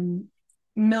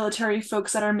 military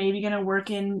folks that are maybe going to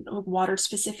work in water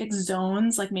specific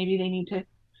zones, like maybe they need to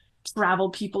travel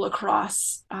people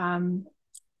across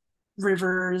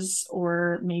rivers,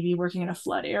 or maybe working in a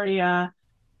flood area,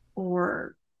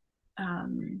 or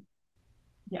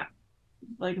yeah,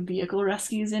 like vehicle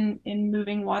rescues in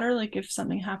moving water, like if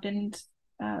something happened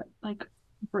like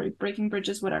breaking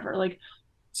bridges, whatever. Like,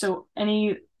 so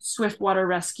any swift water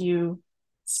rescue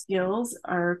skills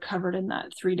are covered in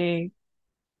that 3-day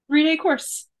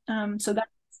course. So that's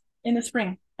in the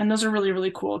spring, and those are really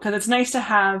really cool because it's nice to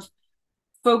have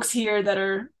folks here that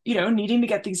are, needing to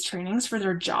get these trainings for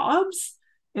their jobs.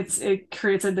 It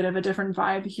creates a bit of a different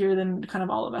vibe here than kind of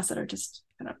all of us that are just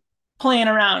kind of playing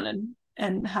around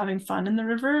and having fun in the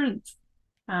river. It's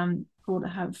cool to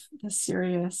have a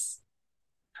serious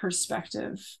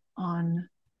perspective on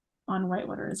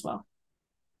whitewater as well.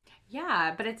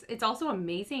 Yeah, but it's also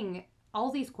amazing.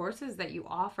 All these courses that you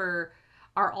offer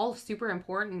are all super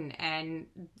important, and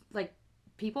like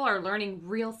people are learning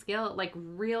real skill, like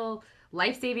real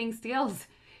life-saving skills,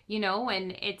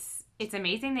 and it's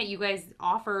amazing that you guys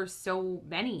offer so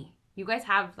many. You guys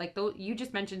have like those you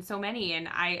just mentioned so many, and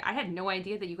I had no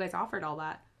idea that you guys offered all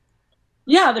that.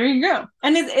 Yeah, there you go.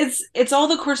 And it's all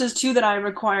the courses too that I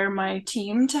require my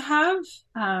team to have,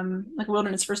 like a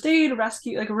wilderness first aid, a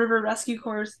rescue, like a river rescue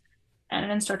course, and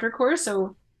an instructor course.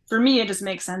 So for me, it just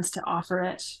makes sense to offer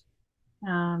it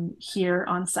here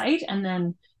on site, and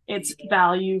then it's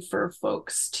value for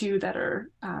folks too that are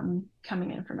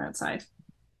coming in from outside.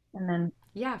 And then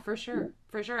Yeah, for yeah. sure.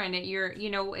 For sure. And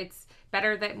it's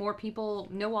better that more people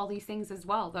know all these things as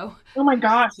well, though. Oh my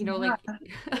gosh, Like,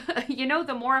 yeah.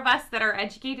 the more of us that are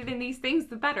educated in these things,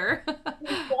 the better.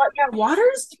 Yeah,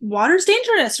 water's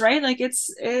dangerous, right? Like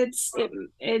it's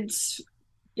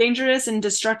dangerous and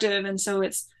destructive, and so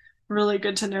it's really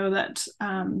good to know that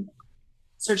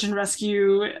search and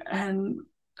rescue and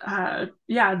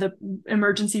yeah, the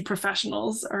emergency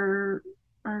professionals are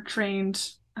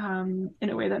trained in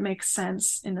a way that makes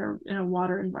sense in a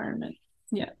water environment.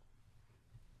 Yeah.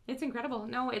 It's incredible.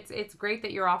 No, it's great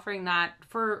that you're offering that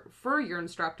for your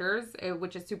instructors,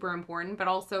 which is super important, but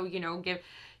also,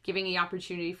 giving the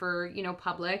opportunity for,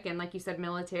 public and like you said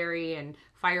military and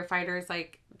firefighters,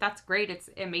 like that's great. It's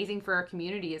amazing for our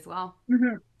community as well.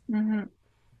 Mm-hmm. Mm-hmm.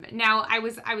 Now, I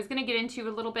was going to get into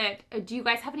a little bit. Do you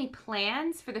guys have any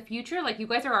plans for the future? Like you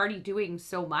guys are already doing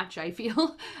so much, I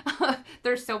feel.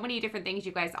 There's so many different things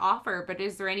you guys offer, but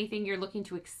is there anything you're looking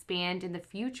to expand in the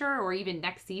future or even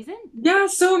next season? Yeah,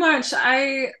 so much.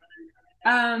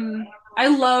 Um I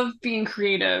love being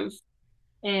creative,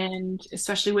 and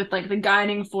especially with like the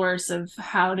guiding force of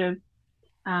how to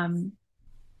um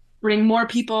bring more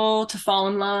people to fall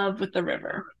in love with the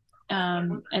river,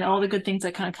 and all the good things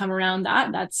that kind of come around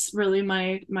that. That's really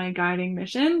my guiding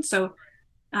mission. So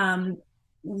um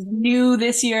new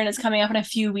this year, and it's coming up in a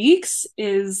few weeks,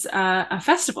 is a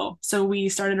festival. So we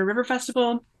started a river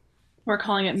festival. We're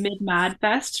calling it Mid Mad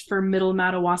Fest, for Middle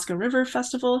Madawaska River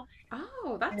Festival.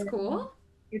 Oh, that's And cool.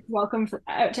 it's welcome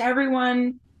out to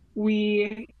everyone.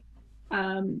 We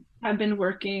have been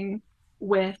working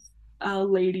with a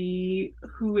lady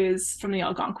who is from the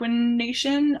Algonquin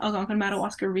Nation, Algonquin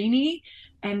Madawaska Rini,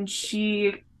 and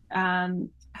she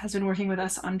has been working with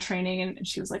us on training. And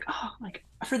she was like, "Oh, like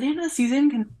for the end of the season,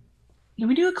 can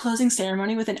we do a closing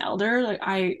ceremony with an elder? Like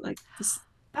I like this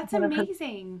That's one of her."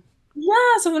 amazing.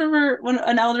 Yeah, so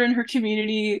an elder in her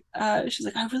community, she's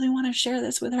like, "I really want to share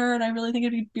this with her, and I really think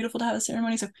it'd be beautiful to have a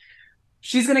ceremony." So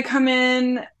she's going to come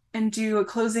in and do a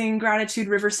closing gratitude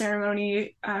river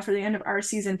ceremony for the end of our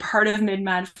season, part of Mid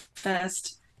Mad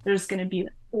Fest. There's going to be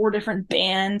 4 different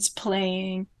bands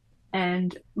playing,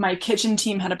 and my kitchen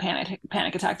team had a panic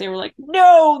attack. They were like,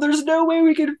 "No, there's no way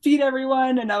we can feed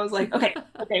everyone." And I was like, "Okay,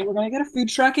 okay, we're going to get a food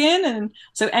truck in." And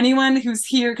so anyone who's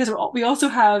here, because we also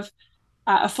have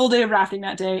a full day of rafting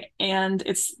that day, and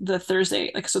it's the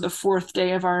Thursday, like so the 4th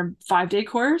day of our 5-day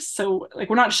course. So like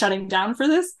we're not shutting down for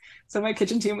this. So my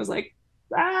kitchen team was like,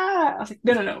 I was like,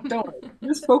 no, no, no, don't worry.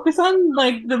 Just focus on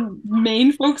like the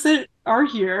main folks that are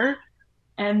here.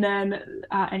 And then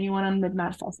anyone on Mid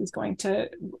Mad Fest is going to.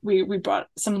 We brought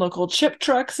some local chip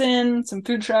trucks in, some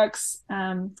food trucks,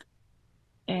 and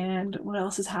what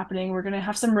else is happening? We're gonna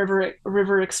have some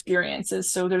river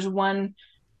experiences. So there's one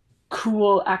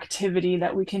cool activity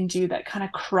that we can do that kind of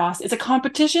it's a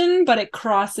competition, but it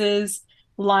crosses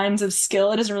lines of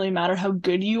skill. It doesn't really matter how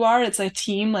good you are. It's a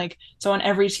team. Like, so on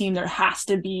every team there has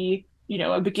to be,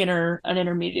 a beginner, an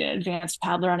intermediate, an advanced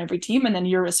paddler on every team, and then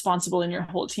you're responsible in your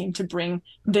whole team to bring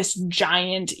this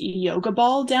giant yoga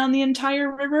ball down the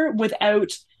entire river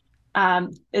without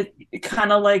it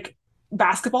kind of like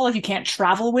basketball. Like, you can't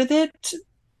travel with it.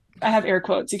 I have air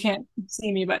quotes. You can't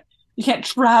see me, but you can't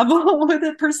travel with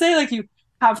it per se. Like, you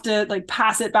have to like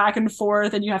pass it back and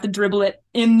forth, and you have to dribble it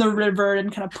in the river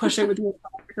and kind of push it with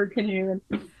your canoe.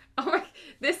 And Oh my,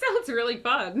 this sounds really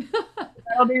fun.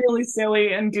 that'll be really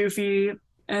silly and goofy.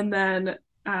 And then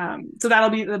so that'll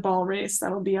be the ball race.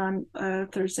 That'll be on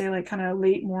Thursday, like kind of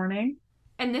late morning.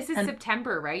 And this is And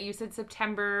September, right? You said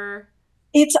September.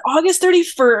 it's August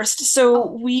 31st. So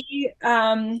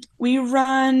Oh, we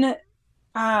run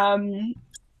um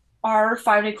our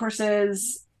 5-day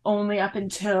courses only up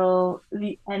until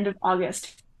the end of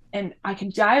August. And I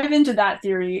can dive into that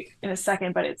theory in a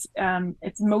second, but it's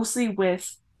mostly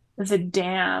with the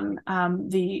dam.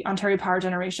 The Ontario Power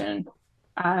Generation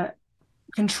uh,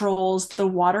 controls the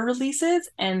water releases,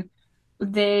 and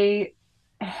they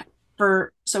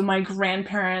so my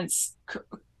grandparents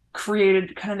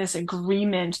created kind of this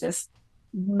agreement, this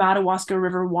Madawaska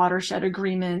River watershed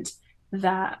agreement,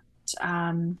 that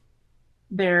um,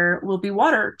 there will be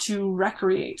water to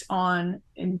recreate on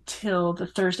until the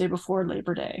Thursday before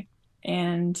Labor Day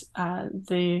and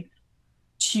the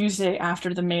Tuesday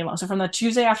after the May long. So from the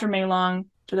Tuesday after May long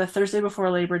to the Thursday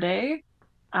before Labor Day,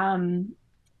 um,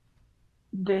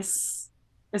 this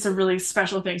is a really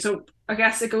special thing. So I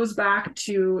guess it goes back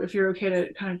to, if you're okay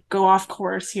to kind of go off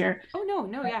course here. oh no,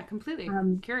 no, yeah, completely.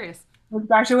 Um, Curious. goes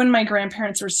back to when my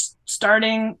grandparents were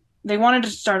starting. They wanted to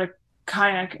start a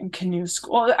kayak and canoe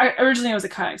school. Well, originally it was a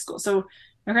kayak school. So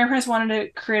my grandparents wanted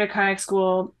to create a kayak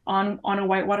school on a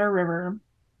whitewater river,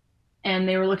 and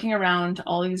they were looking around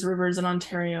all these rivers in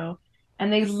Ontario,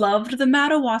 and they loved the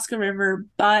Madawaska River,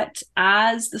 but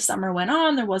as the summer went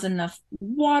on, there wasn't enough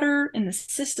water in the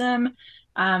system.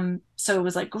 So it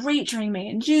was like great during May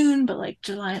and June, but like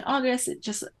July and August,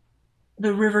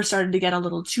 the river started to get a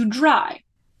little too dry.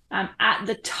 At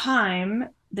the time,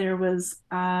 there was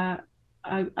a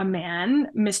man,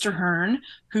 Mr. Hearn,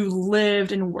 who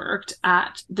lived and worked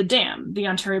at the dam, the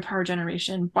Ontario Power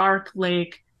Generation Bark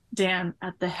Lake Dam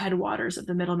at the headwaters of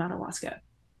the Middle Madawaska.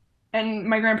 And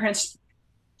my grandparents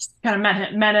kind of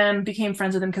met him, became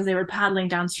friends with him because they were paddling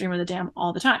downstream of the dam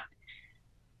all the time.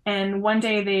 And one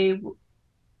day they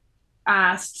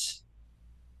asked,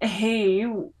 "Hey,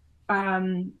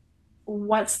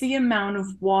 what's the amount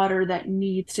of water that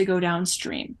needs to go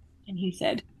downstream?" And he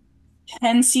said,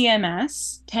 10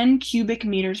 CMS, 10 cubic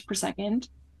meters per second,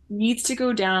 needs to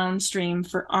go downstream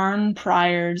for Arn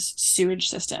Prior's sewage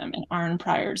system and Arn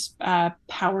Prior's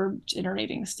power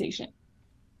generating station,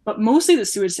 but mostly the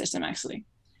sewage system, actually.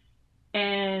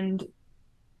 And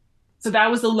so that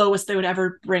was the lowest they would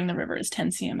ever bring the river, is 10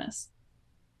 CMS.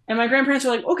 And my grandparents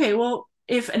were like, okay, well,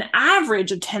 if an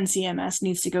average of 10 CMS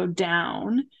needs to go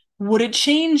down, would it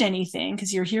change anything?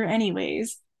 Because you're here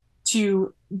anyways,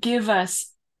 to give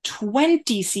us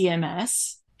 20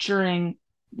 CMS during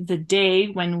the day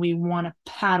when we want to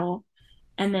paddle,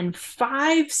 and then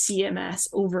 5 CMS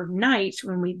overnight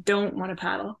when we don't want to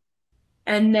paddle.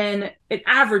 And then it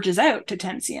averages out to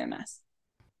 10 CMS.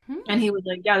 And he was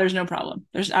like, yeah, there's no problem.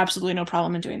 There's absolutely no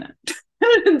problem in doing that.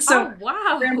 And so, Oh,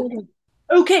 wow.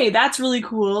 okay, that's really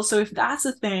cool. So if that's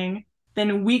a thing,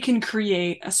 then we can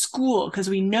create a school, because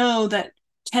we know that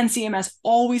 10 CMS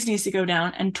always needs to go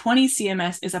down, and 20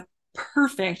 CMS is a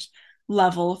perfect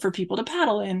level for people to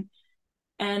paddle in.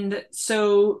 And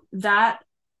so that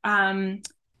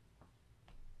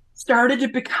started to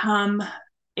become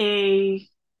a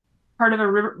part of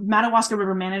a Madawaska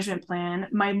River management plan.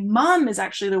 My mom is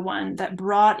actually the one that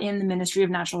brought in the Ministry of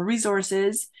Natural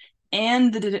Resources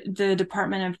and the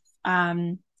Department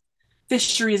of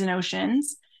Fisheries and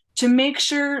Oceans to make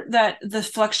sure that the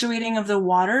fluctuating of the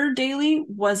water daily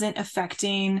wasn't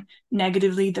affecting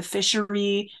negatively the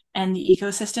fishery and the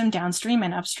ecosystem downstream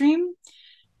and upstream.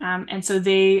 And so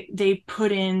they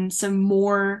put in some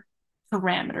more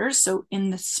parameters. So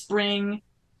in the spring,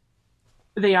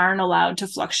 they aren't allowed to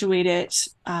fluctuate it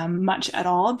much at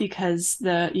all, because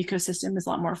the ecosystem is a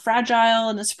lot more fragile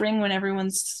in the spring when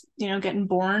everyone's getting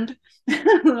born.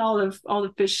 all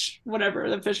the fish, whatever,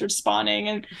 the fish are spawning,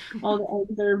 and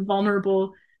they're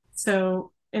vulnerable.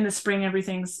 So in the spring,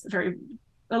 everything's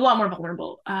a lot more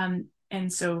vulnerable,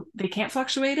 and so they can't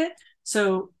fluctuate it.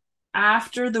 So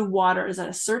after the water is at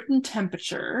a certain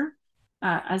temperature,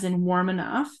 as in warm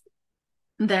enough,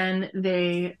 then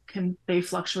they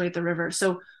fluctuate the river.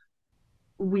 So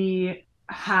we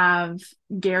have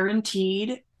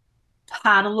guaranteed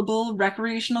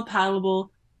recreational paddleable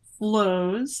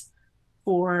flows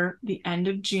for the end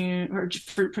of June, or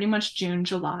for pretty much June,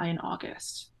 July, and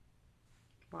August.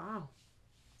 Wow.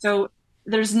 So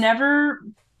there's never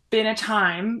been a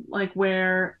time like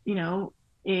where,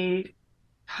 a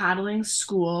paddling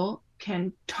school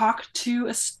can talk to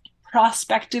a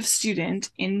prospective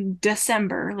student in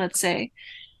December, let's say,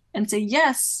 and say,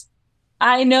 yes,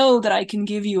 I know that I can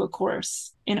give you a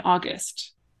course in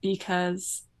August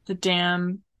because the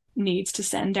dam needs to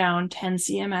send down 10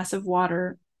 CMS of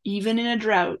water, even in a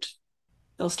drought.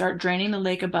 They'll start draining the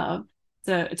lake above.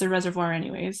 It's a reservoir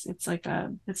anyways. It's like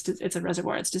it's a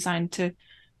reservoir. It's designed to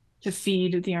to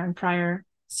feed the Arnprior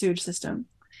sewage system.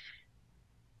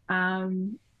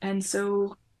 And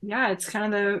so, yeah, it's kind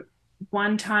of the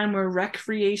one time where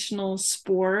recreational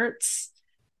sports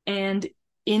and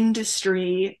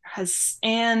industry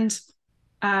in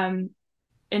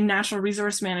natural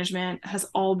resource management has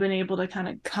all been able to kind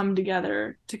of come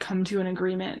together to come to an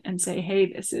agreement and say,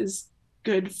 hey, this is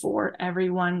good for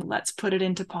everyone. Let's put it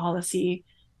into policy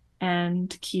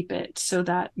and keep it so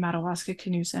that Madawaska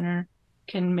Kanu Centre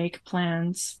can make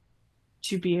plans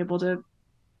to be able to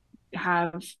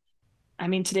have, I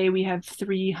mean, today we have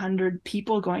 300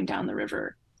 people going down the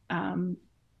river.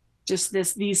 Just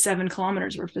these 7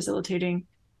 kilometers, we're facilitating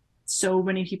so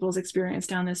many people's experience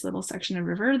down this little section of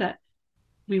river that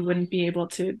we wouldn't be able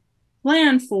to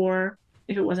plan for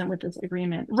if it wasn't with this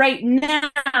agreement. Right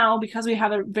now, because we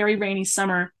have a very rainy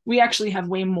summer, we actually have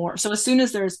way more. So as soon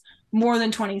as there's more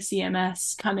than 20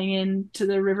 CMS coming into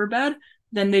the riverbed,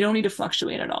 then they don't need to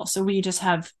fluctuate at all. So we just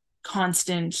have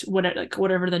constant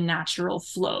whatever the natural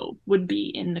flow would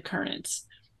be in the currents,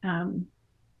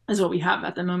 is what we have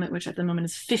at the moment, which at the moment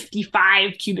is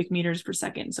 55 cubic meters per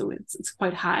second. So it's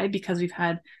quite high because we've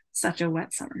had such a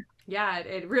wet summer. Yeah,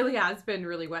 it really has been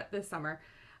really wet this summer.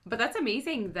 But that's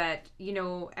amazing that,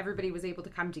 everybody was able to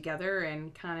come together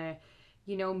and kind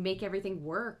of, make everything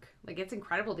work. Like, it's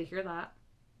incredible to hear that.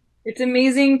 It's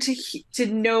amazing to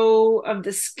know of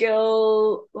the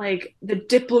skill, like the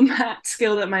diplomat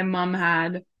skill that my mom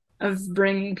had of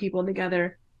bringing people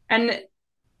together. And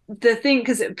the thing,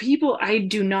 because I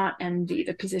do not envy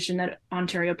the position that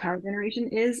Ontario Power Generation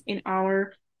is in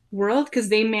our world, because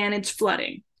they manage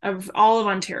flooding of all of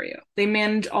Ontario. They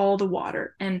manage all the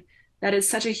water, and that is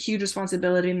such a huge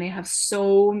responsibility. And they have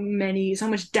so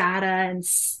much data and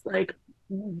like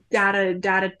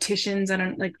dietitians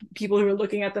and like people who are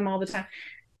looking at them all the time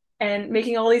and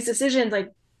making all these decisions, like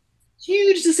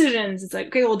huge decisions. It's like,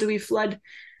 okay, well, do we flood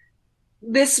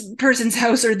this person's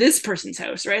house or this person's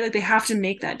house, right? Like they have to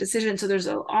make that decision. So there's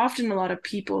often a lot of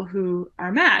people who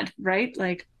are mad, right?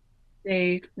 Like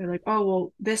they're like, oh,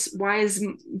 well, why is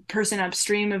person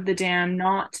upstream of the dam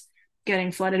not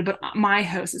getting flooded, but my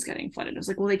house is getting flooded? I was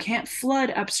like, well, they can't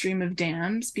flood upstream of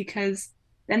dams because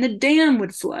then the dam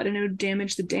would flood and it would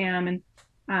damage the dam.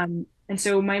 And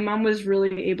so my mom was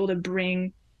really able to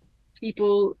bring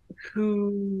people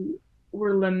who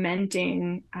were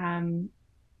lamenting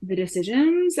the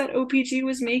decisions that OPG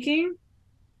was making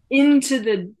into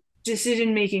the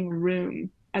decision-making room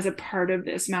as a part of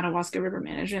this Madawaska River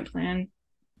Management Plan.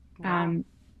 Wow.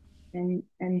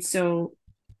 And so,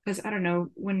 because I don't know,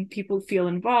 when people feel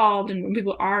involved and when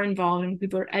people are involved and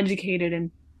people are educated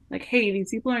and like, hey, these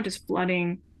people aren't just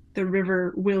flooding the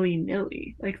river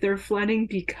willy-nilly. Like they're flooding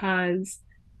because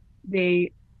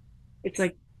it's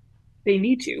like they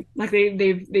need to. Like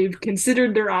they've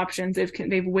considered their options.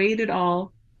 They've weighed it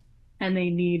all, and they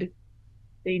need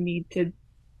to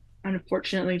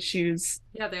unfortunately choose.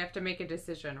 Yeah, they have to make a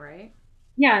decision, right?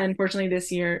 Yeah, unfortunately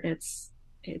this year it's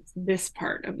this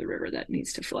part of the river that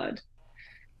needs to flood.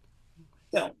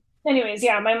 So anyways,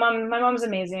 yeah, my mom's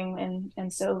amazing,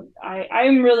 and so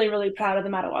I'm really, really proud of the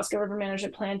Madawaska River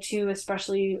Management Plan too,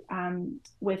 especially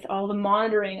with all the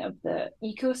monitoring of the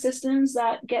ecosystems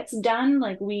that gets done.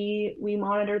 Like we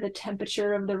monitor the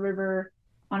temperature of the river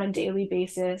on a daily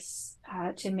basis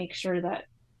to make sure that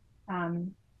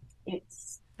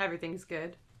everything's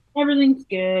good. Everything's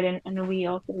good, and we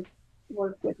also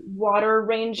work with water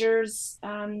rangers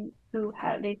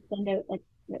they send out like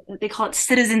they call it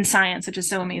citizen science, which is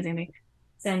so amazing. They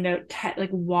send out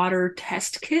like water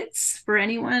test kits for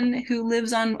anyone who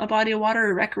lives on a body of water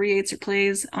or recreates or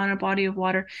plays on a body of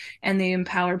water, and they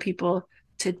empower people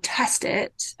to test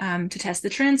it, to test the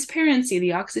transparency,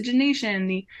 the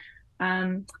oxygenation,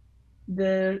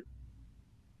 the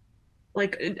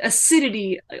like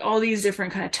acidity, like all these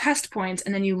different kind of test points,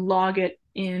 and then you log it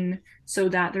in so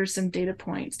that there's some data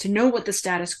points to know what the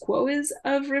status quo is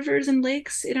of rivers and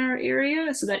lakes in our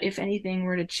area, so that if anything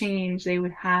were to change, they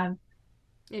would have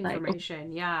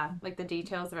information. Like the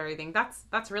details of everything.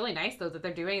 That's really nice though that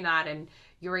they're doing that, and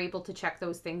you're able to check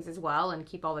those things as well and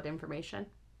keep all that information.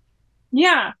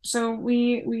 Yeah, so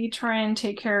we try and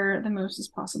take care the most as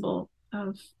possible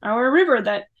of our river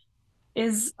that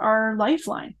is our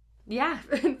lifeline. Yeah,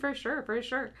 for sure.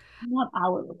 Not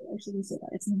our river, I shouldn't say that.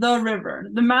 It's the river.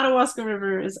 The Madawaska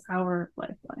River is our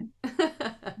lifeline.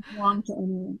 Belong to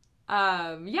anyone.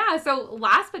 Yeah, so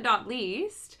last but not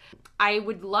least, I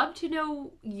would love to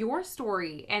know your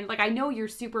story. And like I know you're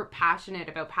super passionate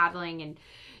about paddling, and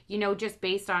just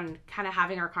based on kind of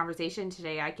having our conversation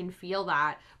today, I can feel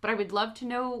that. But I would love to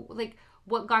know like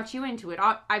what got you into it.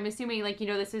 I'm assuming like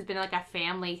this has been like a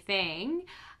family thing.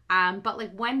 But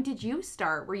like, when did you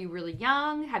start? Were you really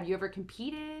young? Have you ever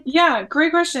competed? Yeah,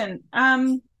 great question.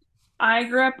 I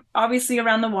grew up obviously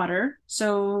around the water.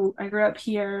 So I grew up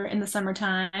here in the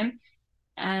summertime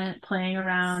and playing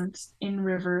around in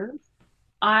rivers.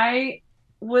 I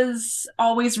was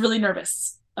always really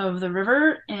nervous of the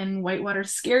river, and whitewater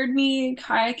scared me.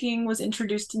 Kayaking was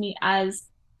introduced to me as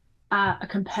a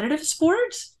competitive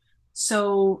sport.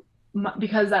 So,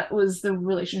 because that was the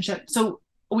relationship. So,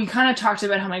 we kind of talked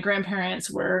about how my grandparents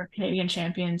were Canadian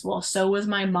champions. Well, so was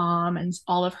my mom and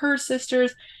all of her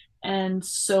sisters. And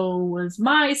so was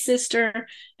my sister.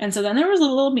 And so then there was a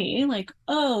little me like,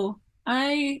 oh,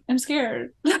 I am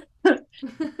scared.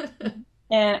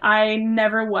 And I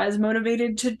never was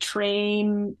motivated to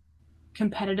train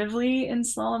competitively in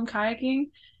slalom kayaking.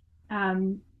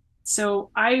 Um, so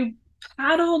I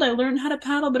paddled, I learned how to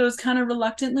paddle, but it was kind of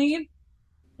reluctantly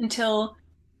until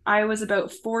I was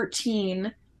about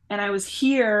 14 and I was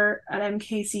here at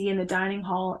MKC in the dining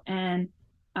hall, and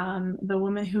the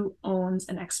woman who owns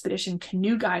an expedition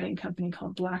canoe guiding company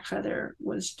called Blackfeather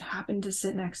was happened to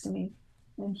sit next to me,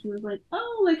 and he was like,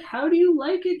 oh, like, how do you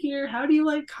like it here? How do you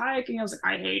like kayaking? I was like,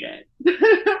 I hate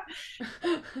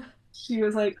it. She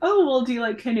was like, oh, well, do you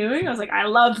like canoeing? I was like, I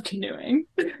love canoeing.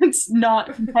 It's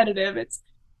not competitive, it's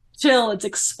chill, it's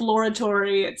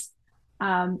exploratory, it's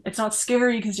not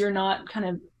scary because you're not kind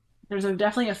of, there's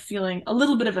definitely a feeling, a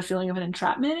little bit of a feeling of an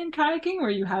entrapment in kayaking where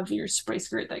you have your spray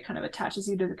skirt that kind of attaches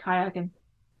you to the kayak.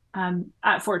 And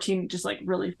at 14 just like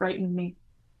really frightened me,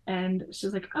 and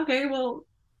she's like, okay, well,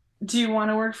 do you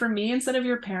want to work for me instead of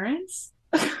your parents?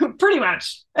 Pretty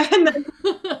much. And then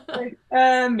like,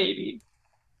 maybe.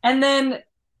 And then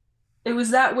it was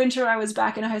that winter I was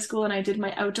back in high school and I did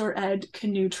my outdoor ed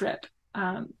canoe trip.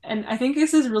 And I think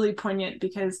this is really poignant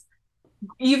because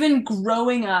even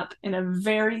growing up in a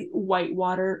very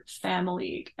whitewater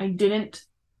family, I didn't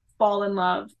fall in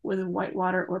love with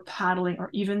whitewater or paddling or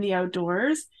even the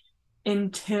outdoors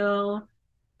until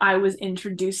I was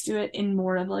introduced to it in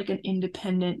more of like an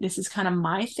independent, this is kind of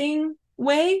my thing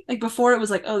way. Like before it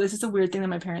was like, oh, this is a weird thing that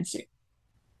my parents do.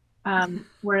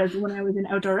 Whereas when I was in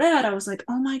outdoor ed, I was like,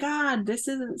 oh my God, this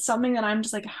is something that I'm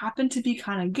just like happen to be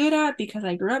kind of good at because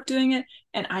I grew up doing it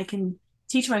and I can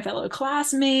teach my fellow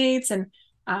classmates. And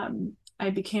I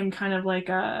became kind of like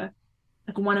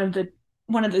one of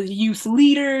the youth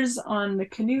leaders on the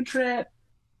canoe trip.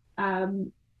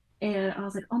 Um, and I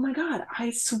was like, oh my God,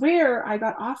 I swear I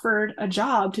got offered a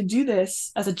job to do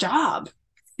this as a job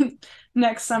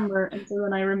next summer. And so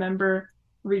then I remember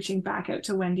reaching back out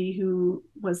to Wendy, who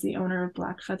was the owner of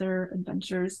Blackfeather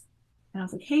Adventures. And I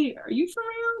was like, hey, are you for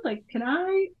real? Like, can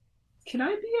I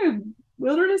be a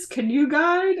wilderness canoe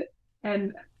guide?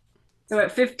 And so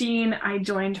at 15, I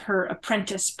joined her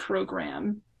apprentice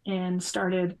program and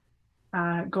started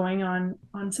going on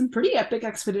some pretty epic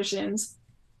expeditions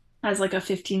as like a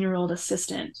 15-year-old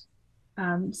assistant.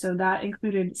 So that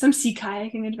included some sea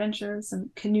kayaking adventures,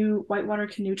 some whitewater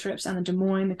canoe trips on the Des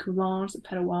Moines, the Coulanges, the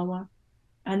Petawawa.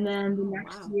 And then the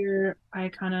next year, I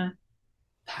kind of,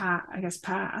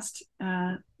 passed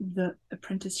the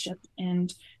apprenticeship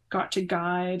and got to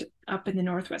guide up in the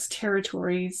Northwest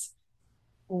Territories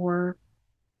for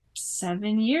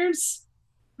 7 years.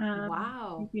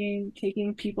 Wow.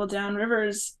 Taking people down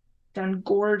rivers, down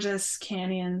gorgeous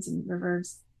canyons and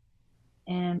rivers.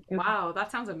 And wow,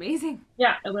 that sounds amazing.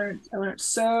 Yeah, I learned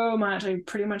so much. I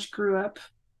pretty much grew up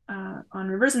on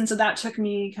rivers, and so that took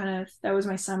me that was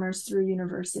my summers through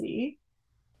university.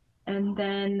 And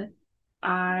then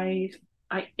I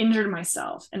I injured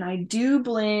myself, and I do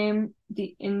blame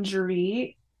the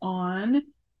injury on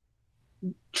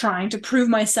trying to prove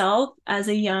myself as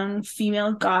a young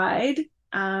female guide.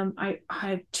 I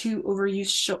had two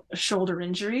overuse shoulder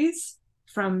injuries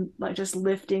from like just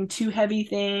lifting too heavy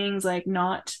things, like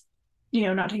not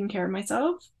taking care of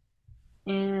myself.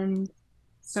 And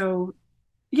so,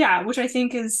 yeah, which I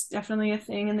think is definitely a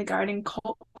thing in the guiding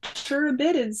culture a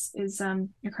bit is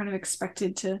you're kind of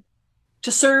expected to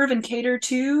serve and cater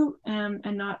to,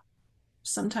 and not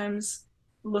sometimes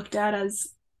looked at as,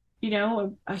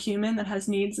 a human that has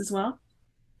needs as well.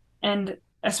 And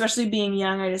especially being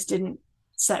young, I just didn't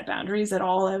set boundaries at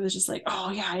all. I was just like,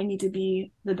 oh yeah, I need to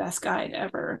be the best guide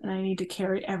ever, and I need to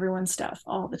carry everyone's stuff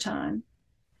all the time.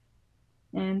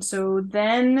 And so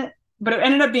then, but it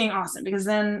ended up being awesome because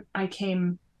then I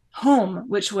came home,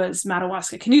 which was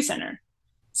Madawaska Kanu Centre.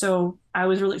 So I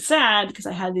was really sad because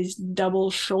I had these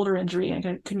double shoulder injury and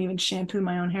I couldn't even shampoo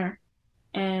my own hair.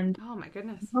 And oh my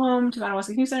goodness, home to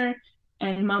Madawaska Kanu Centre,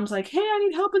 and mom's like, hey, I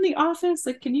need help in the office.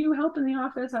 Like, can you help in the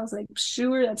office? I was like,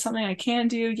 sure, that's something I can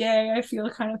do. Yay, I feel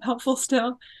kind of helpful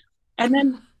still. And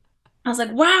then I was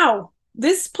like, wow,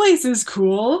 this place is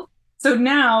cool. So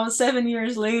now, 7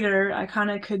 years later, I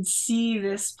kind of could see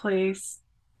this place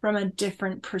from a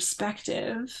different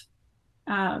perspective,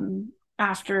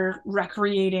 after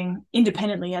recreating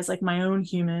independently as like my own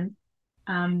human.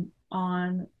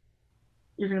 On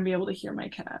You're gonna be able to hear my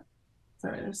cat.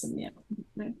 Sorry, there's some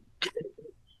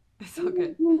It's all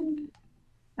good.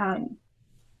 um,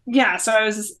 yeah, so I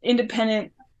was this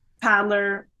independent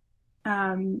paddler,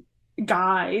 um,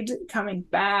 guide coming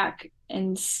back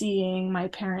and seeing my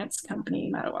parents' company,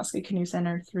 Madawaska Kanu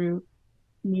Centre, through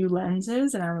new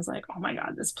lenses, and I was like, oh my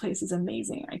god, this place is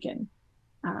amazing.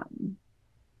 Um,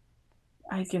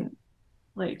 I can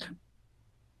like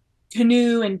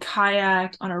canoe and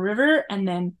kayak on a river, and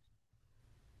then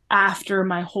after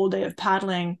my whole day of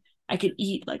paddling, I could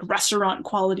eat like restaurant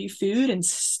quality food and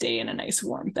stay in a nice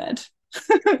warm bed.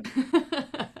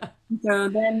 So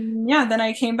then, yeah, then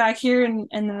I came back here, and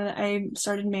then I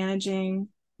started managing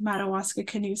Madawaska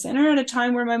Kanu Centre at a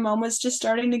time where my mom was just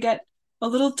starting to get a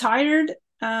little tired,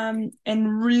 and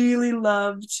really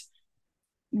loved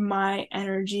my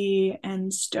energy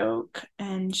and stoke.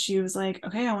 And she was like,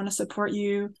 okay, I want to support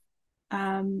you,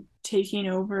 taking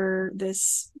over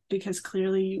this because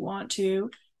clearly you want to.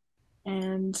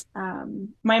 And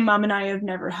my mom and I have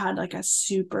never had like a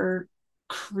super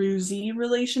cruisy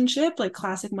relationship, like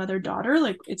classic mother daughter.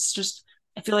 Like it's just,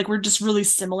 I feel like we're just really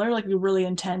similar. Like we're really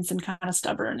intense and kind of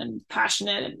stubborn and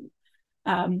passionate.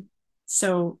 And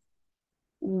so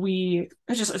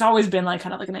it's always been like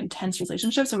kind of like an intense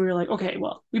relationship. So we were like, okay,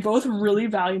 well, we both really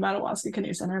value Madawaska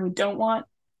Canoe Center. We don't want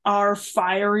our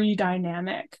fiery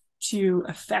dynamic to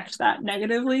affect that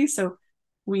negatively. So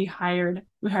we hired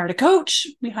a coach.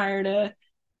 We hired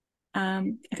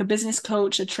like a business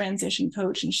coach, a transition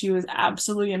coach, and she was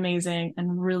absolutely amazing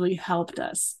and really helped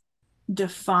us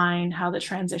define how the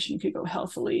transition could go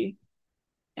healthily.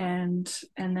 And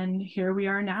then here we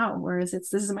are now, whereas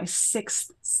this is my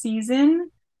 6th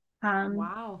season,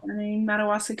 Wow. running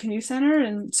Madawaska Canoe Center.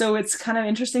 And so it's kind of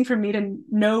interesting for me to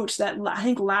note that I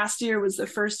think last year was the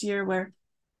first year where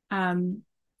um,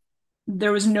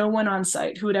 there was no one on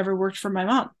site who had ever worked for my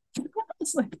mom.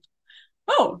 It's like,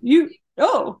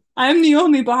 I'm the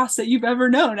only boss that you've ever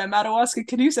known at Madawaska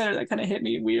Canoe Center. That kind of hit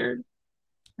me weird.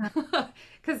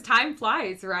 Because time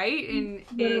flies, right? And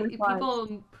Literally flies.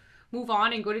 people move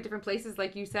on and go to different places,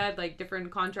 like you said, like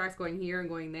different contracts going here and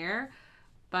going there.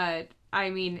 But I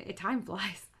mean, time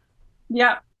flies.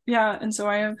 Yeah, yeah. And so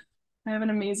I have an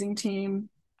amazing team,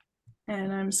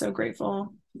 and I'm so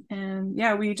grateful. And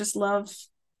yeah, we just love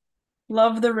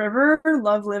the river,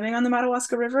 love living on the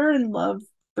Madawaska River, and love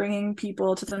bringing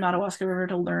people to the Madawaska River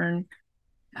to learn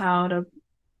how to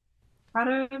how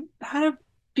to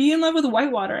be in love with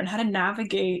whitewater and how to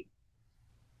navigate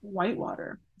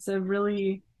whitewater. It's a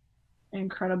really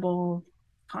incredible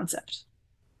concept.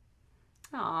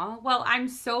 Aw, well, I'm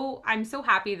so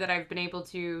happy that I've been able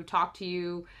to talk to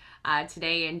you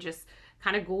today and just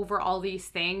kind of go over all these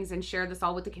things and share this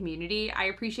all with the community. I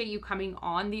appreciate you coming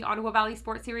on the Ottawa Valley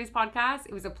Sports Series podcast.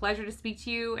 It was a pleasure to speak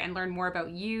to you and learn more about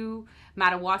you,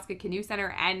 Madawaska Canoe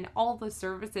Center, and all the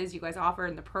services you guys offer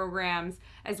and the programs,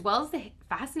 as well as the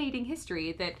fascinating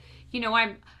history that,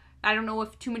 I don't know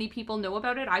if too many people know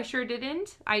about it. I sure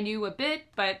didn't. I knew a bit,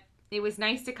 but it was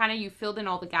nice to kind of, you filled in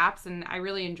all the gaps, and I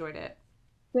really enjoyed it.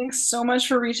 Thanks so much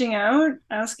for reaching out,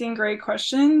 asking great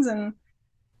questions, and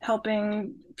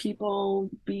helping people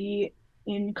be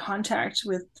in contact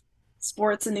with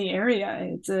sports in the area.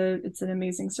 It's an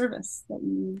amazing service that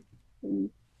you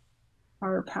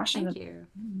are passionate Thank about.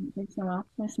 you. Thanks, Noel.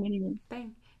 Nice meeting you.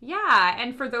 Thank. Yeah,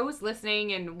 and for those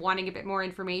listening and wanting a bit more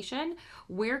information,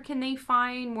 where can they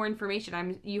find more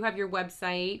information? You have your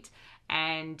website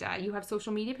and you have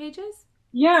social media pages.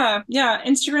 Yeah, yeah.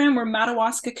 Instagram, we're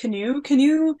Madawaska Canoe.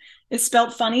 Canoe is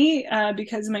spelled funny,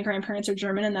 because my grandparents are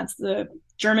German, and that's the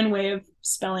German way of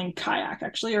spelling kayak,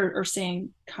 actually, or saying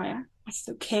kayak.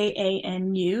 So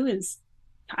Kanu is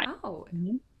kayak. Oh,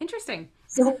 interesting.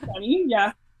 So funny,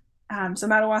 yeah. So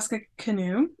Madawaska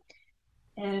Canoe,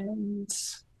 and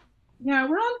yeah,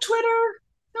 we're on Twitter.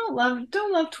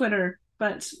 Don't love Twitter,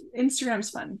 but Instagram's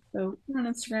fun. So we're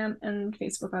on Instagram and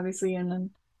Facebook, obviously, and then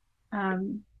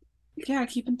um, yeah,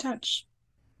 keep in touch.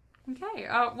 Okay.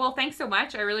 Well, thanks so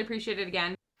much. I really appreciate it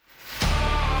again.